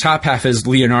 while the top half is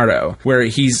Leonardo, where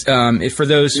he's, for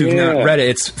those who've not read it,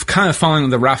 it's kind of following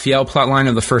the Raphael plotline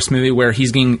of the first movie, where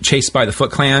he's getting chased by the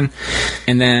Foot Clan,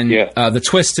 and then the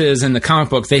twist is, in the comic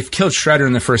book, they've killed Shredder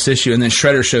in the first issue, and then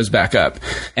Shredder shows back up.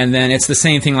 And then it's the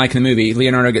same thing like in the movie.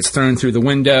 Leonardo gets thrown through the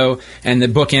window, and the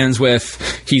book ends with,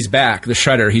 he's back, the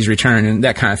Shredder, he's returned, and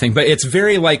that kind of thing. But it's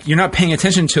very, like, you're not paying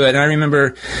attention to it, and I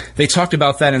remember they talked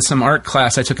about that in some art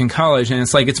class I took in college, and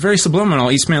it's like, it's very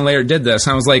subliminal. Eastman and Laird did this,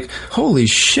 and I was like, holy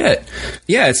shit.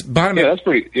 Yeah, it's bottom. Yeah, that's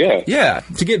pretty, Yeah,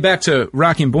 to get back to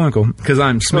Rocky and Bullwinkle, because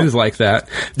I'm smooth like that.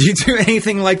 Do you do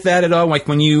anything like that at all? Like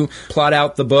when you plot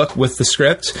out the book with the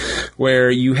script, where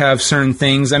you have certain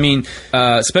things, I mean,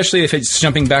 especially if it's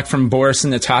jumping back from Boris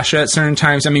and Natasha at certain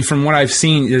times, I mean, from what I've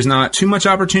seen, there's not too much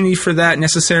opportunity for that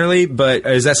necessarily, but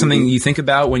is that something you think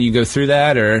about when you go through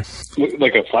that, or?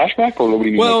 Like a flashback, or what do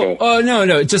you mean? Well,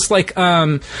 no, just like,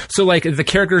 so like the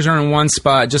characters are in one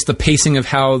spot, just the pacing of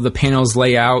how the panels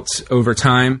lay out over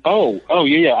time. Oh,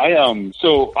 yeah.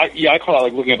 I call it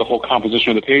like looking at the whole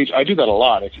composition of the page. I do that a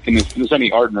lot. If there's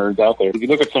any art nerds out there, if you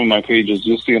look at some of my pages,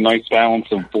 you'll see a nice balance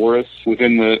of Boris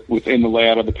within the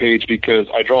layout of the page, because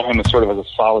I draw him as sort of as a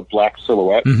solid black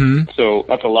silhouette. Mm-hmm. So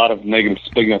that's a lot of negative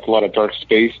spin, that's a lot of dark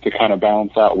space to kind of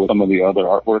balance out with some of the other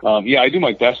artwork. I do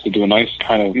my best to do a nice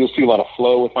kind of, you'll see a lot of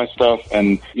flow with my stuff.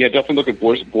 And yeah, definitely look at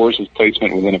Boris's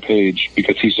placement within a page,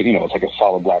 because he's, it's like a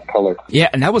solid black color. Yeah,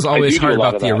 and that was always hard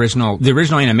about the original. The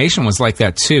original animation was like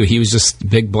that too. He was just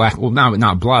big black. Well,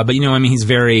 not blood, but he's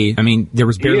very. I mean, there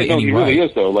was barely any he really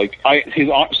is though. Like his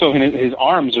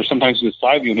arms are sometimes his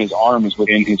side view, and his arm is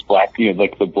within his black,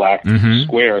 like the black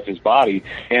square of his body,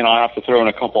 and I have to throw in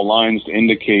a couple lines to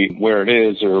indicate where it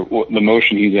is or what the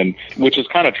motion he's in, which is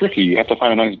kind of tricky. You have to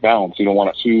find a nice balance. You don't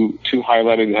want it too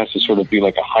highlighted. It has to sort of be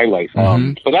like a highlight.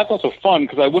 But that's also fun,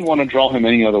 because I wouldn't want to draw him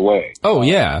any other way. Oh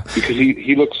yeah, because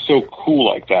he looks so cool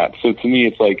like that. So to me,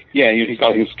 it's like, yeah, he's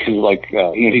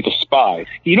a spy.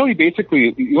 He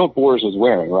basically, what Boris is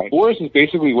wearing, right? Boris is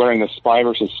basically wearing a spy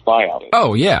versus spy outfit.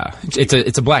 Oh yeah,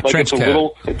 it's a black trench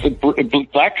coat. It's a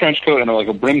black trench coat and like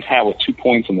a brimmed hat with 2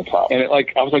 points in the top. And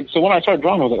I was like, so when I started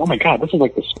drawing, I was like, oh my god, this is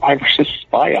like the spy versus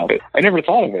spy outfit. I never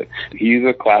thought of it. He's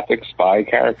a classic spy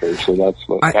character, so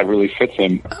that really fits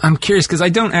him. I'm curious, because I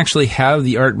don't actually have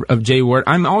the art of Jay Ward.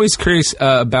 I'm always curious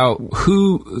about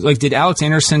who, did Alex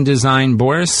Anderson design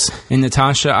Boris and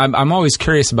Natasha? I'm always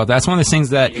curious about that. That's one of the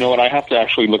things that... You know what, I have to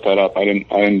actually look that up. I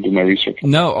didn't do my research.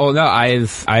 No, I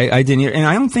didn't either. And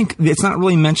I don't think, it's not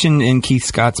really mentioned in Keith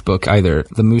Scott's book either,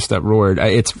 The Moose That Roared.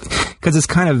 It's because it's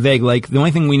kind of vague. Like, the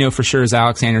only thing we know for sure is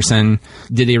Alex Anderson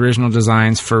did the original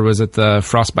designs for, was it the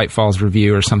Frostbite Falls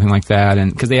Review or something like that?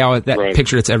 And because that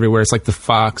picture that's everywhere, it's like the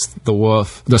fox, the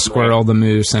wolf, the squirrel, the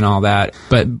moose, and all that.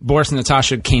 But Boris and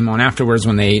Natasha came on afterwards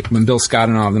when Bill Scott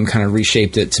and all of them kind of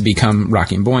reshaped it to become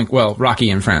Rocky and Boink. Well, Rocky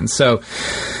and Friends. So,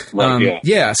 so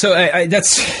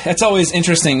that's always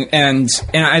interesting, and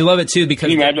I love it too, because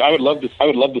can you imagine, I would love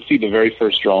to see the very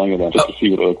first drawing of them, just to see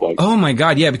what it looked like. Oh my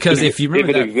god, yeah, because if you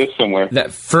remember, if it exists somewhere,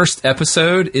 that first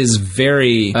episode is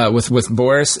very with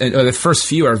Boris, and the first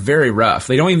few are very rough.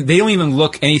 They don't even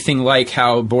look anything like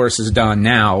how Boris is done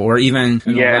now, or even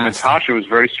and Natasha was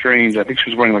very strange. I think she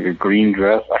was wearing like a green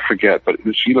dress. I forget, but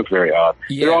she looked very odd.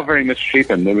 Yeah. They're all very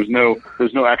misshapen. There's no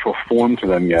actual form to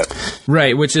them yet.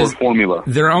 Right, which is formula.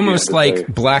 They're almost like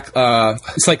black.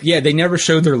 It's like, yeah, they never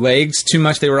showed their legs too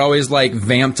much. They were always like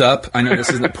vamped up. I know this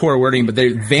isn't poor wording, but they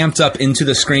vamped up into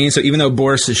the screen. So even though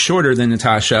Boris is shorter than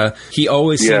Natasha, he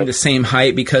always seemed the same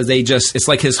height, because it's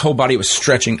like his whole body was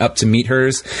stretching up to meet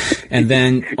hers, and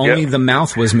then only the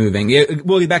mouth was moving.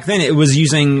 Back then it was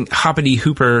using Hoppity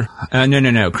Hooper,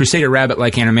 Crusader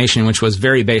Rabbit-like animation, which was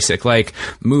very basic, like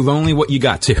move only what you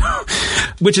got to,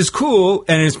 which is cool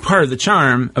and is part of the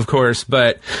charm, of course.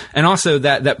 And also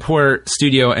that poor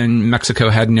studio in Mexico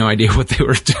had no idea what they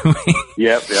were doing.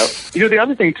 Yep. The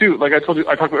other thing too, like I told you,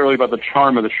 I talked earlier about the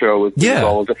charm of the show with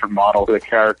all the different models of the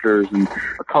characters and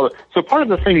the color. So part of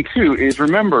the thing too is,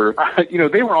 remember,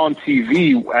 they were on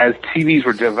TV as TVs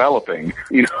were developing.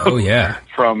 Oh yeah.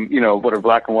 From what are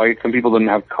black and white. Some people didn't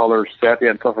have color set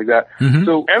yet and stuff like that. Mm-hmm.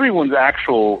 So everyone's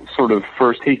actual sort of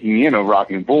first taking in of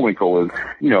Rocky and Bullwinkle was,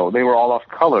 they were all off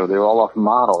color, they were all off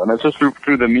model, and it's just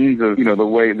through the means of the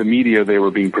way the media they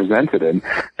were being presented in.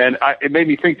 And it made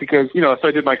me think, because so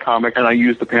I did my comic and I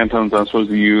used the Pantones I'm supposed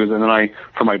to use, and then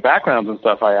for my backgrounds and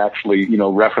stuff, I actually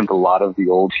referenced a lot of the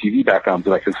old TV backgrounds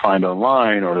that I could find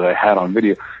online or that I had on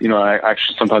video. I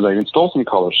actually sometimes I install some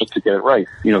colors just to get it right.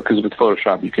 Because with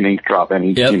Photoshop you can ink drop any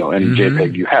any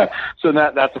JPEG you have. So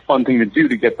that's a fun thing to do,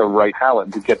 to get the right palette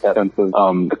and to get that sense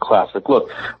of the classic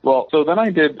look. Well, so then I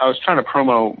was trying to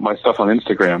promo my stuff on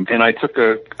Instagram, and I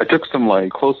took some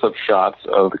like close-up shots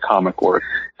of the comic work,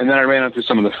 and then I ran them through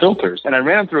some of the filters. And I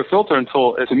ran them through a filter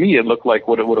until, to me, it looked like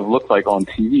what it would have looked like on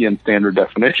TV in standard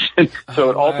definition. So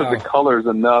it altered the colors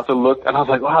enough to look, and I was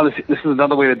like, wow, this is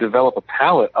another way to develop a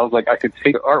palette. I was like, I could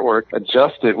take the artwork,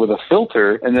 adjust it with a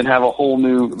filter, and then have a whole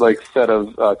new like set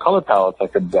of color palettes I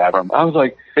could dab from. I was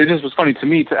like, it just was funny to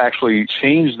me to actually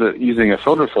change using a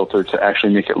filter to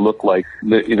actually make it look like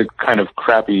the kind of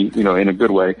crappy, in a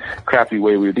good way, crappy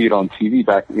way we did on TV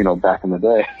back in the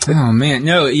day. Oh man,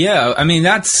 no, yeah. I mean,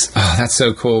 that's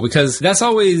so cool, because that's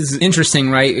always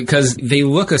interesting, right? Because they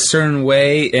look a certain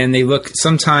way, and they look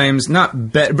sometimes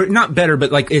not better,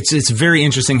 but like it's very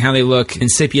interesting how they look in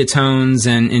sepia tones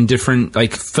and in different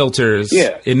like filters.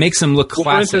 Yeah, it makes them look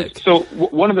classic. Well, for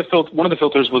instance, one of the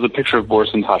filters was a picture of Boris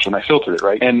and Tasha, and I filtered it,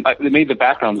 right? And it made the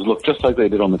backgrounds look just like they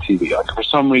did on the TV. Like, for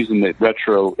some reason, it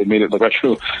made it like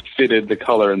retro fitted the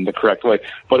color in the correct way.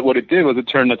 But what it did was it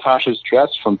turned Natasha's dress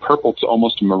from purple to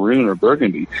almost maroon or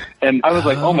burgundy. And I was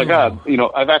like, oh my God,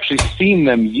 I've actually seen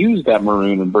them use that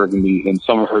maroon and burgundy in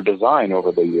some of her design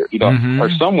over the year. Or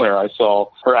somewhere I saw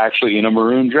her actually in a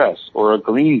maroon dress or a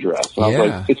green dress. And I was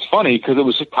like, it's funny because it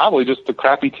was probably just the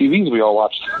crappy TVs we all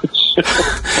watched.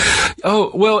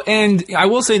 Oh, well, and I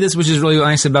will say this, which is really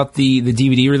nice about the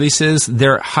DVD releases.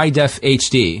 They're high def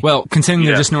HD. Well, considering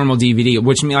they're just normal DVD,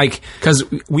 which because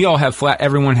we all have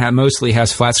mostly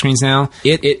has flat screens now.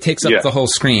 It takes up the whole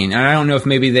screen. And I don't know if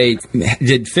maybe they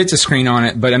did fit a screen on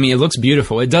it, but I mean, it looks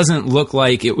beautiful. It doesn't look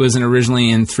like it was originally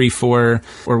in 3:4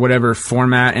 or whatever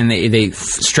format and they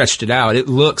stretched it out. It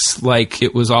looks like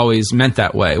it was always meant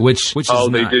that way, which is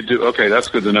they did do. Okay, that's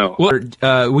good to know.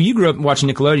 Well, you grew up watching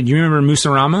Nickelodeon. Do you remember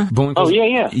Moose-A-Rama? Oh,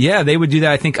 yeah. Yeah, they would do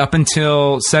that, I think, up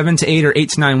until 7 to 8 or 8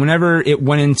 to 9, whenever it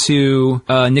went into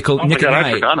Nick at Night.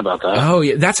 I forgot about that. Oh,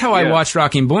 yeah. That's how I watched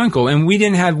Rocky and Bullwinkle. And we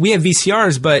have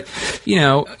VCRs, but,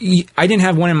 I didn't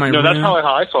have one in my room. No, that's how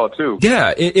I saw it, too.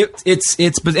 Yeah,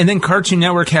 and then Cartoon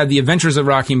Network had The Adventures of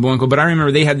Rocky and Bullwinkle, but I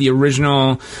remember they had the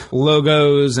original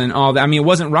logos and all that. I mean, it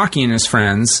wasn't Rocky and his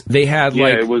friends. They had,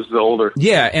 it was the older.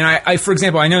 Yeah, and I, for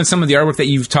example, I know in some of the artwork that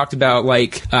you've talked about,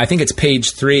 I think it's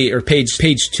page 3 or page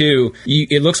 2,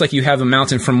 it looks like you have a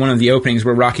mountain from one of the openings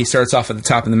where Rocky starts off at the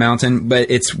top of the mountain, but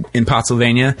it's in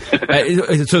Pennsylvania.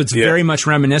 So it's very much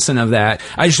reminiscent of that.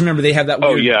 I just remember they have that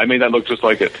weird... Oh, yeah, I made that look just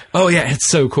like it. Oh, yeah, it's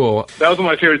so cool. That was one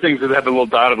of my favorite things, is it had the little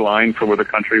dotted line for where the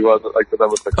country was. That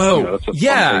was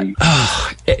yeah.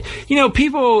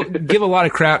 People give a lot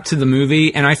of crap to the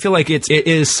movie, and I feel like it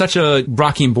is such a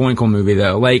Rocky and Bullwinkle movie,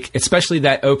 though. Especially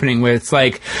that opening where it's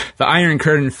the Iron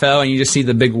Curtain fell, and you just see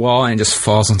the big wall, and it just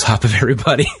falls on top of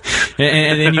everybody.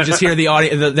 and then you just hear the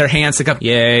audience, their hands stick up,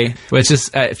 yay. Which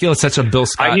is, I feel it's such a Bill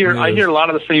Scott move. I hear a lot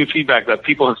of the same feedback that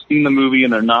people have seen the movie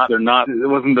and they're not, it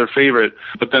wasn't their favorite.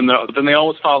 But then they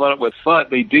always follow that up with, but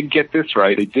they did get this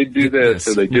right. They did do this.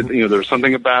 Or they did, there was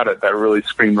something about it that really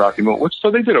screamed Rocky Mountain,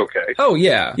 so they did okay. Oh,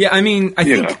 yeah. Yeah, I mean,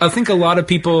 I think a lot of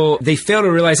people, they fail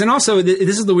to realize, and also,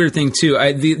 this is the weird thing, too.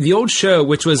 The old show,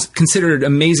 which was considered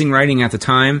amazing writing at the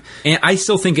time, and I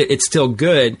still think it's still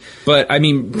good, but I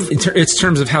mean, in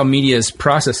terms of how media is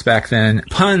processed back then,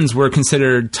 puns were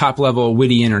considered top-level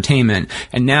witty entertainment,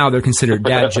 and now they're considered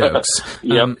dad jokes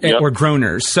or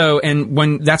groaners. So, and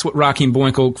when that's what Rocky and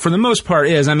Bullwinkle, for the most part,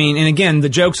 is. I mean, and again, the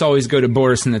jokes always go to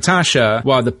Boris and Natasha,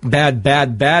 while the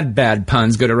bad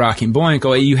puns go to Rocky and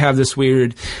Bullwinkle. You have this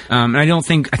weird, and I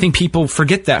think people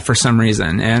forget that for some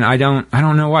reason, and I don't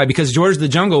know why, because George the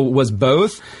Jungle was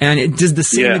both, and it did the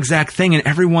same exact thing, and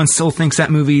everyone still thinks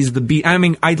that movie's the beat. I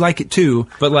mean, I'd like it too,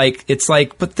 but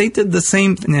but they did the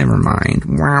same. Never mind.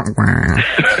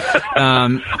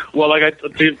 Well, I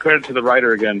give credit to the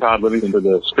writer again, Todd Livingston, for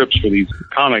the scripts for these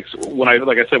comics. When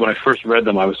I first read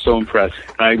them, I was so impressed,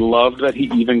 and I loved that he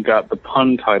even got the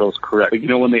pun titles correct.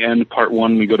 When they end part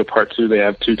 1, we go to part 2, they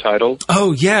have 2 titles.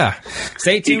 Oh yeah.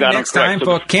 Stay tuned next time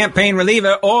for Campaign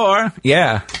Reliever, or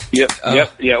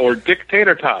or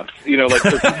Dictator Tops. So he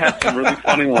had some really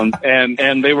funny ones,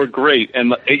 and they were great.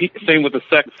 And same with the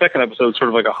second episode, sort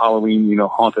of like a Halloween,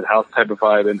 haunted house type of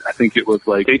vibe. And I think it was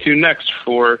stay tuned next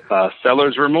for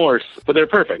Seller's Remorse, but they're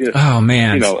perfect. Oh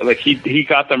man, he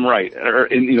got them right. Or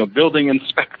Building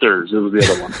Inspectors, it was the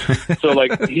other one. So I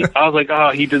was like,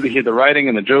 he had the writing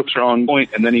and the jokes are on point,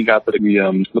 and then he got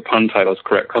the pun titles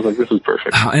correct. I was like, this is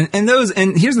perfect. Oh,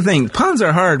 and here's the thing, puns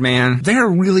are hard, man. They're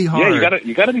really hard. Yeah,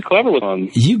 you gotta be clever with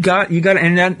puns. You got,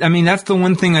 and that's the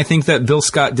one thing I think that Bill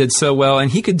Scott did so well,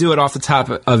 and he could do it off the top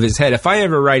of his head. If I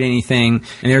ever write anything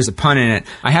and there's a pun in it,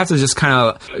 I have to just kind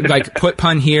of put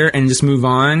pun here and just move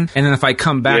on. And then if I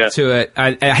come back to it,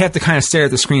 I have to kind of stare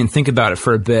at the screen and think about it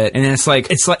for a bit. And then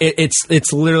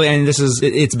it's literally, and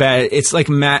it's bad. It's like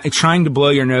trying to blow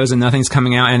your nose and nothing's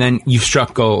coming out, and then you've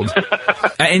struck gold.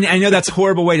 And I know that's a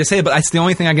horrible way to say it, but it's the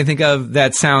only thing I can think of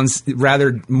that sounds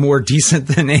rather more decent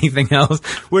than anything else,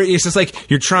 where it's just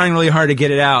you're trying really hard to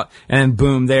get it out, and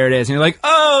boom, there it is. And you're like,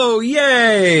 oh,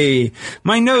 yay!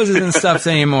 My nose isn't stuffed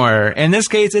anymore. In this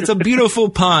case, it's a beautiful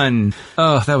pun.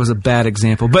 Oh, that was a bad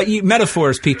example. But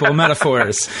metaphors, people,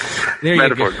 metaphors. There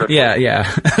you go. Yeah.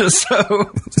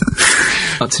 So,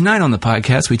 tonight on the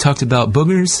podcast, we talked about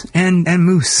boogers and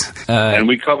moose. And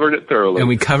we covered it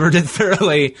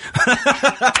thoroughly.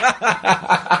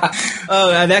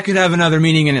 That could have another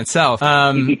meaning in itself.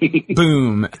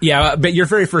 Boom. Yeah, but your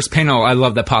very first panel, I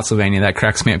love that Pottsylvania. That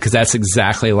cracks me up because that's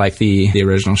exactly like the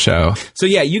original show. So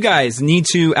yeah, you guys need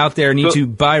to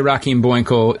buy Rocky and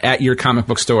Bullwinkle at your comic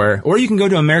book store, or you can go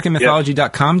to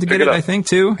AmericanMythology.com to get it. I think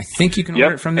too. I think you can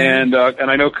order it from there. And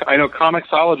I know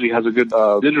Comixology has a good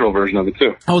digital version of it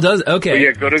too. Oh, does okay? So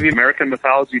yeah, go to the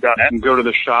AmericanMythology.net and go to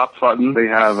the shop button. They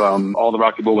have all the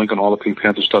Rocky Bullwinkle and all the Pink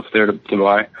Panther stuff there to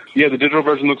buy. Yeah, the digital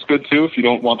version looks good too if you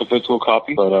don't want the physical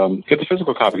copy, but get the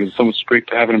physical copy because it's so much great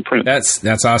to have it in print.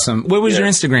 That's awesome. What was your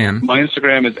Instagram? My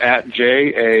Instagram is at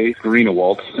JA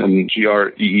Greenawalt, and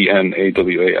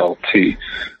GREENAWALT.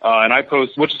 And I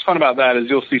post, which is fun about that is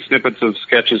you'll see snippets of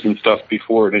sketches and stuff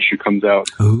before an issue comes out.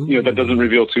 Ooh. That doesn't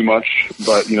reveal too much,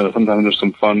 but sometimes there's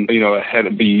some fun,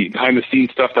 behind the scenes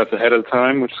stuff that's ahead of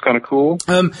time, which is kind of cool.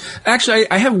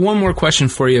 Actually, I have one more question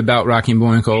for you about Rocky and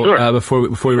Bullwinkle. Sure.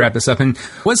 Before we wrap this up. And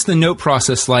what's the note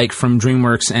process like from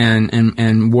DreamWorks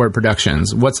and Ward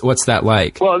Productions? What's that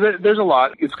like? Well, there's a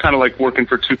lot. It's kind of like working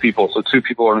for two people, so two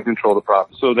people are in control of the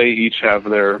process, so they each have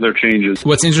their changes.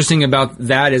 What's interesting about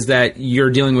that is that you're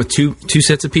dealing with two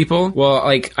sets of people. Well,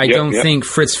 I don't think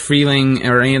Fritz Freeling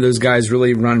or any of those guys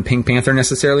really run Pink Panther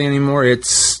necessarily anymore.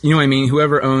 It's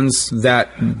whoever owns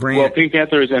that brand. Well, Pink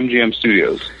Panther is MGM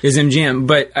Studios. Is MGM,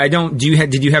 but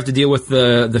did you have to deal with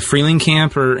the Freeling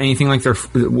camp or anything like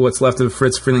what's left of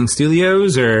Fritz Freeling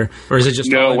Studios, or is it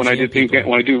just no? When I do Pink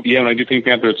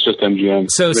Panther, it's just MGM.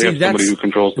 So they have somebody who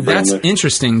controls the brand. That's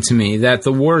interesting to me that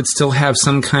the Wards still have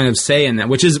some kind of say in that,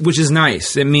 which is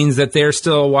nice. It means that they're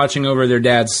still watching over their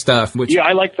dad's stuff.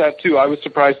 I like that too. I was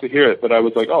surprised to hear it, but I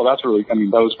was like, oh, that's really.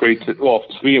 That was great. To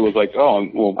me, it was like,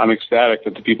 I'm ecstatic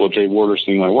that the people at J. Ward are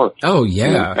seeing my work. Oh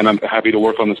yeah, and I'm happy to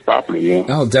work on this property. Yeah.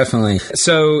 Oh, definitely.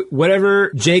 So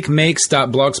whatever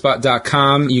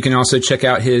jakemakes.blogspot.com. You can also check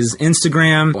out his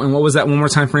Instagram. And what was that one more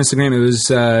time for Instagram? It was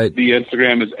the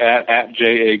Instagram is at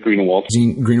JA Greenawalt.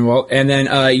 Greenawalt. And then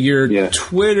your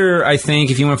Twitter, I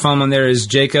think, if you want to follow him on there, is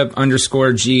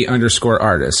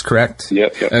Jacob_G_artist, correct?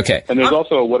 Yep. Okay. And there's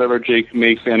also whatever Jake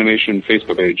Makes animation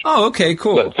Facebook page. Oh, okay,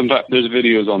 cool. But sometimes there's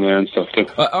videos on there and stuff too.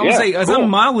 Cool.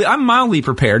 I'm mildly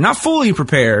prepared. Not fully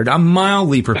prepared. I'm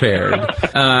mildly prepared.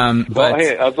 Well,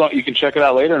 hey, as long, you can check it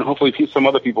out later, and hopefully some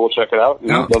other people will check it out.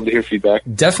 I'd love to hear feedback.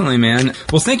 Definitely, man.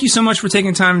 Well, thank you so much for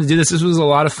taking time to do this. This was a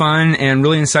lot of fun and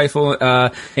really insightful.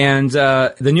 And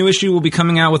the new issue will be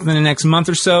coming out within the next month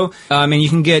or so. And you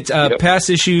can get past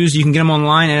issues. You can get them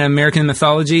online at American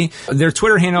Mythology. Their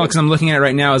Twitter handle, because I'm looking at it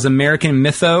right now, is American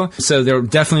Mytho. So there are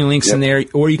definitely links in there.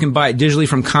 Or you can buy it digitally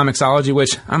from Comixology,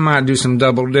 which I might do some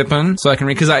double dipping so I can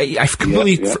read. Because I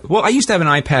completely... Well, I used to have an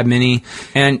iPad Mini,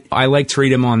 and I like to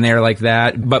read them on there like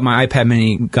that. But my iPad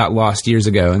Mini got lost years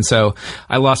ago. And so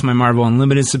I lost my Marvel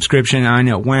Unlimited subscription. I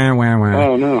know.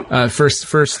 Oh, no.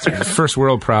 First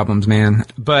world problems, man.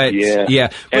 But, yeah.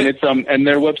 And it's and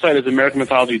their website is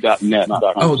AmericanMythology.net.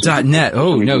 Oh, .net.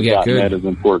 Oh, no, yeah, good. .net is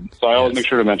important. So I always make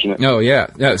sure to mention it. Oh,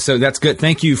 yeah. So that's good.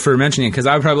 Thank you for mentioning it, because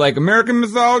I would probably like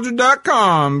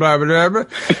AmericanMythology.com, blah, blah, blah, blah.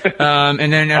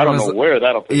 And then I don't know where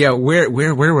that'll take you. Yeah,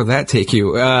 where will that take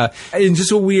you? And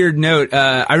just a weird note,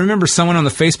 I remember someone on the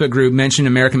Facebook group mentioned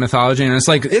American Mythology, and it's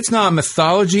like, it's not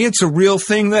mythology, it's a real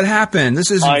thing that happened.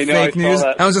 This isn't fake news.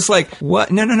 I was just like,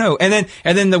 what? No. And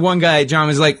then the one guy, John,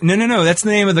 was like, no, that's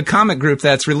the name of the comic group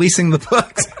that's releasing the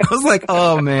books. I was like,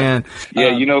 oh, man.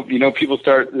 Yeah, people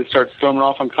start storming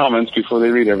off on comments before they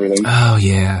read everything. Oh,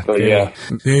 yeah. But yeah.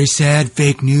 Very sad,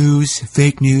 fake news.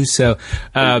 So,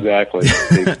 exactly.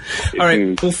 All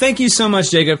right. Well, thank you so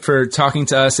much, Jacob, for talking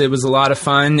to us. It was a lot of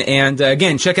fun. And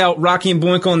again, check out Rocky and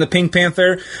Bullwinkle and the Pink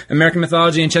Panther, American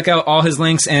Mythology, and check out all his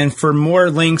links. And for more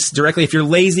links directly, if you're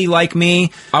lazy like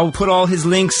me, I will put all his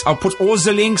links. I'll put all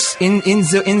the links in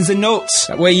the notes.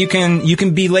 That way you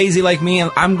can be lazy like me,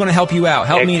 and I'm going to help you out.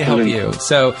 Help me to help you.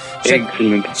 So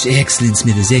excellent,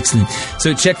 Smithers, excellent.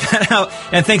 So check that out.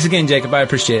 And thanks again, Jacob. I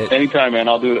appreciate it. Anytime, man.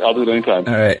 I'll do it anytime.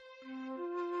 All right.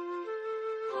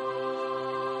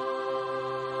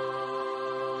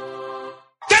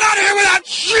 Get out of here without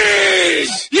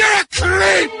cheese! You're a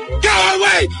creep! Go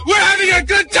away! We're having a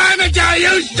good time until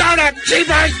you showed up,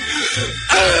 cheapers!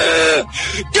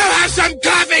 Go have some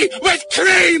coffee with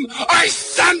cream or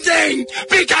something!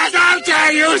 Because I'll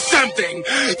tell you something!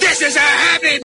 This is a happy